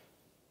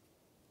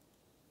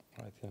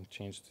 I can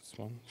change this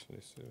one, so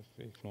this will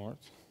be ignored.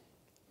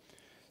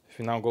 If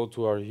we now go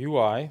to our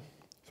UI,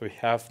 so we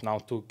have now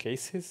two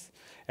cases,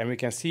 and we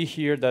can see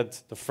here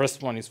that the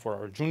first one is for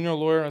our junior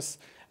lawyers,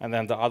 and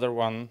then the other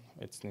one,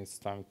 it needs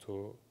time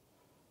to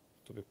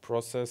be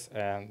processed,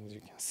 and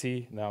you can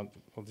see now,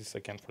 well, this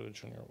again for the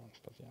junior one,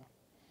 but yeah.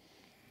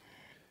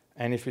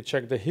 And if we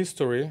check the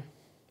history,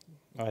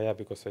 yeah,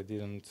 because I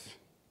didn't.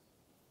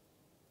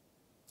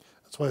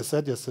 That's why I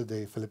said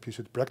yesterday, Filip, you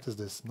should practice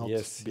this, not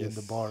be in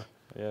the bar.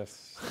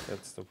 Yes,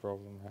 that's the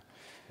problem. Yeah.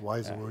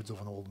 Wise words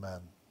of an old man.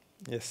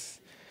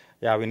 Yes.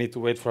 Yeah, we need to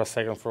wait for a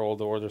second for all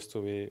the orders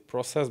to be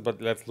processed, but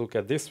let's look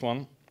at this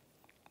one.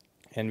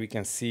 And we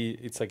can see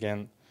it's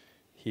again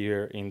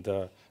here in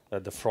the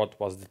fraud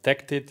was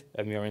detected,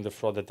 and we are in the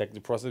fraud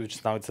detected process,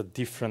 which now it's a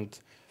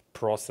different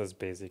process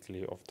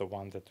basically of the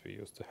one that we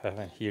used to have.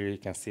 And here you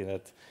can see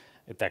that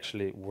it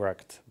actually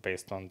worked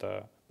based on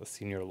the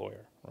senior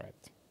lawyer, right?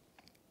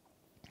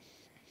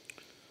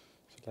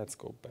 Let's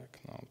go back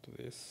now to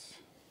this.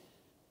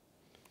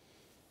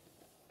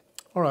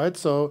 All right,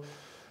 so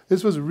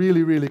this was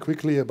really, really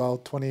quickly,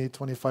 about 20,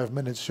 25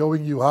 minutes,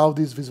 showing you how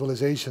these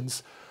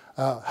visualizations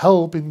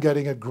help in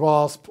getting a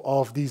grasp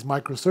of these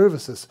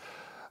microservices.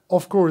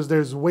 Of course,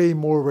 there's way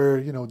more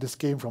where this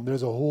came from.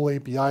 There's a whole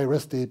API,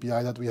 REST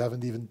API, that we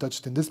haven't even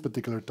touched in this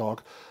particular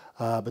talk.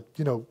 But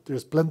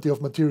there's plenty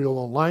of material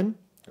online.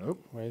 Oh,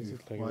 why is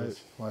it like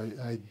this? Why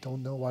I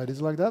don't know why it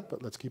is like that,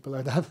 but let's keep it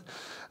like that.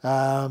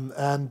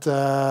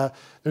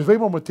 There's way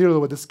more material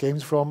where this came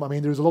from. I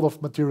mean, there's a lot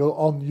of material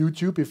on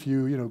YouTube. If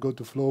you go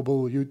to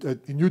Flowable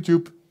in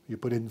YouTube, you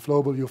put in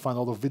Flowable, you'll find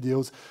a lot of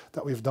videos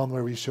that we've done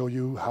where we show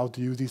you how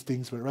to use these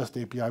things with REST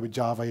API, with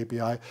Java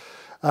API.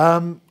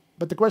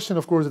 But the question,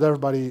 of course, that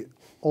everybody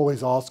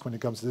always asks when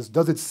it comes to this,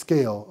 does it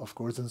scale, of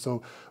course? And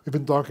so we've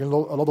been talking a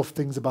lot of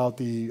things about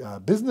the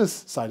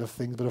business side of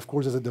things, but of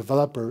course, as a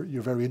developer,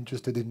 you're very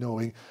interested in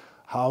knowing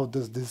how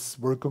does this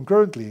work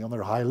concurrently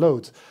under high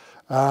loads.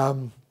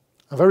 And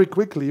very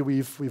quickly,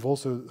 we've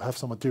also have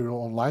some material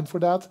online for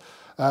that.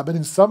 But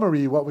in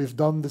summary, what we've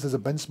done, this is a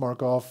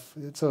benchmark of,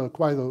 it's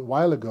quite a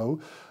while ago,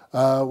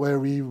 where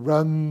we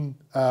run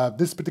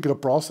this particular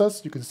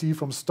process. You can see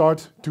from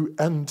start to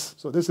end.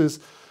 So this is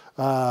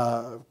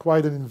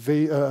quite an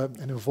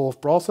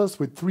involved process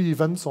with 3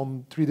 events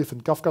on 3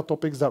 different Kafka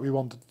topics that we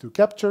wanted to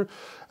capture.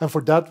 And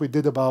for that, we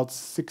did about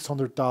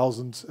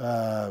 600,000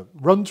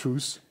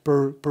 run-throughs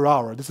per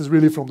hour. This is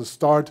really from the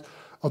start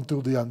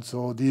until the end.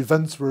 So the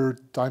events were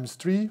times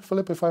 3,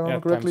 Filip, if I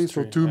remember correctly.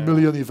 So 2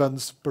 million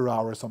events per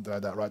hour, something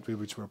like that, right?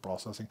 Which we're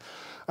processing.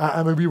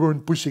 And we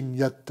weren't pushing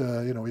yet.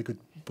 We could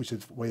push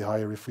it way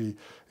higher if we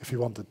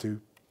wanted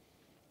to.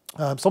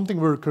 Something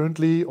we're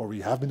currently, or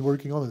we have been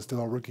working on and still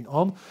are working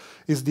on,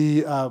 is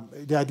the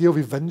idea of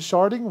event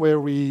sharding, where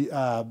we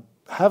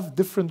have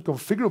different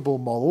configurable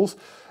models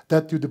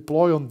that you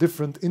deploy on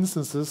different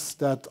instances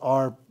that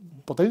are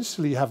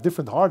potentially have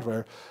different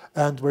hardware,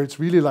 and where it's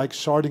really like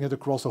sharding it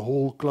across a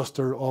whole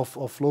cluster of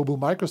Flowable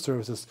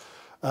microservices,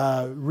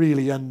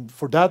 really. And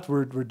for that,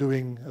 we're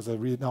doing, as I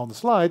read now on the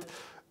slide,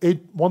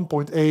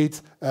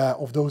 1.8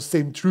 of those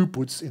same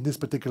throughputs in this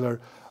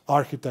particular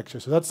architecture.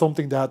 So that's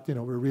something that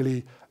we're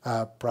really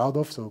proud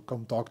of. So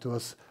come talk to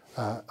us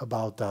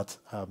about that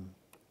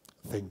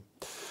thing.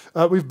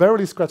 We've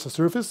barely scratched the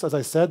surface. As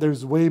I said,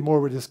 there's way more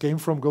where this came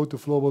from. Go to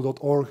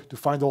flowable.org to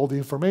find all the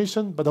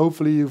information. But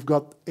hopefully you've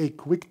got a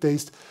quick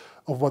taste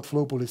of what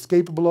Flowable is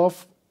capable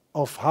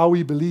of how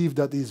we believe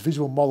that these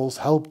visual models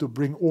help to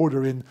bring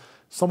order in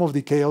some of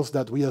the chaos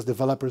that we as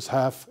developers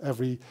have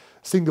every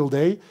single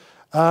day.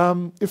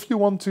 If you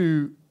want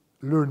to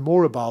learn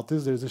more about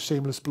this, there's a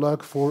shameless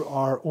plug for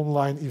our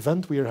online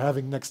event we are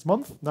having next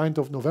month, 9th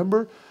of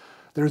November.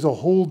 There's a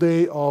whole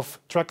day of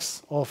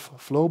tracks of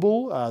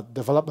Flowable,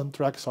 development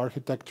tracks,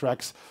 architect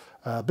tracks,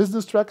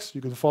 business tracks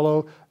you can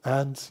follow,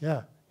 and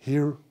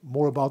hear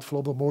more about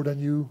Flowable more than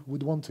you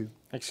would want to.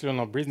 Actually, on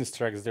our business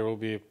tracks, there will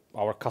be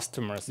our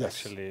customers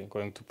actually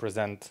going to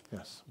present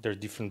their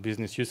different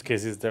business use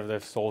cases that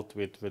they've solved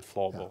with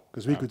Flowable.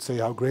 Because we could say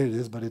how great it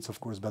is, but it's of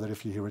course better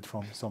if you hear it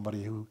from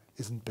somebody who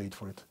isn't paid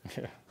for it.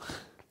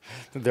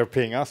 They're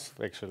paying us,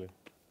 actually.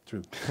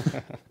 True.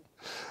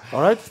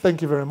 All right,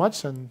 thank you very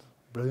much, and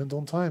brilliant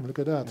on time. Look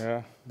at that.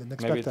 Yeah. Didn't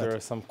expect Maybe that. there are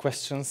some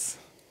questions.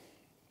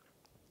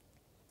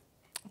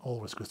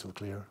 Always crystal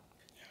clear.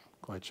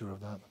 Quite sure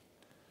of that.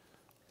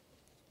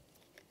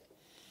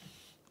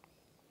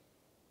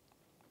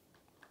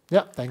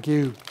 Yeah, thank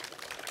you.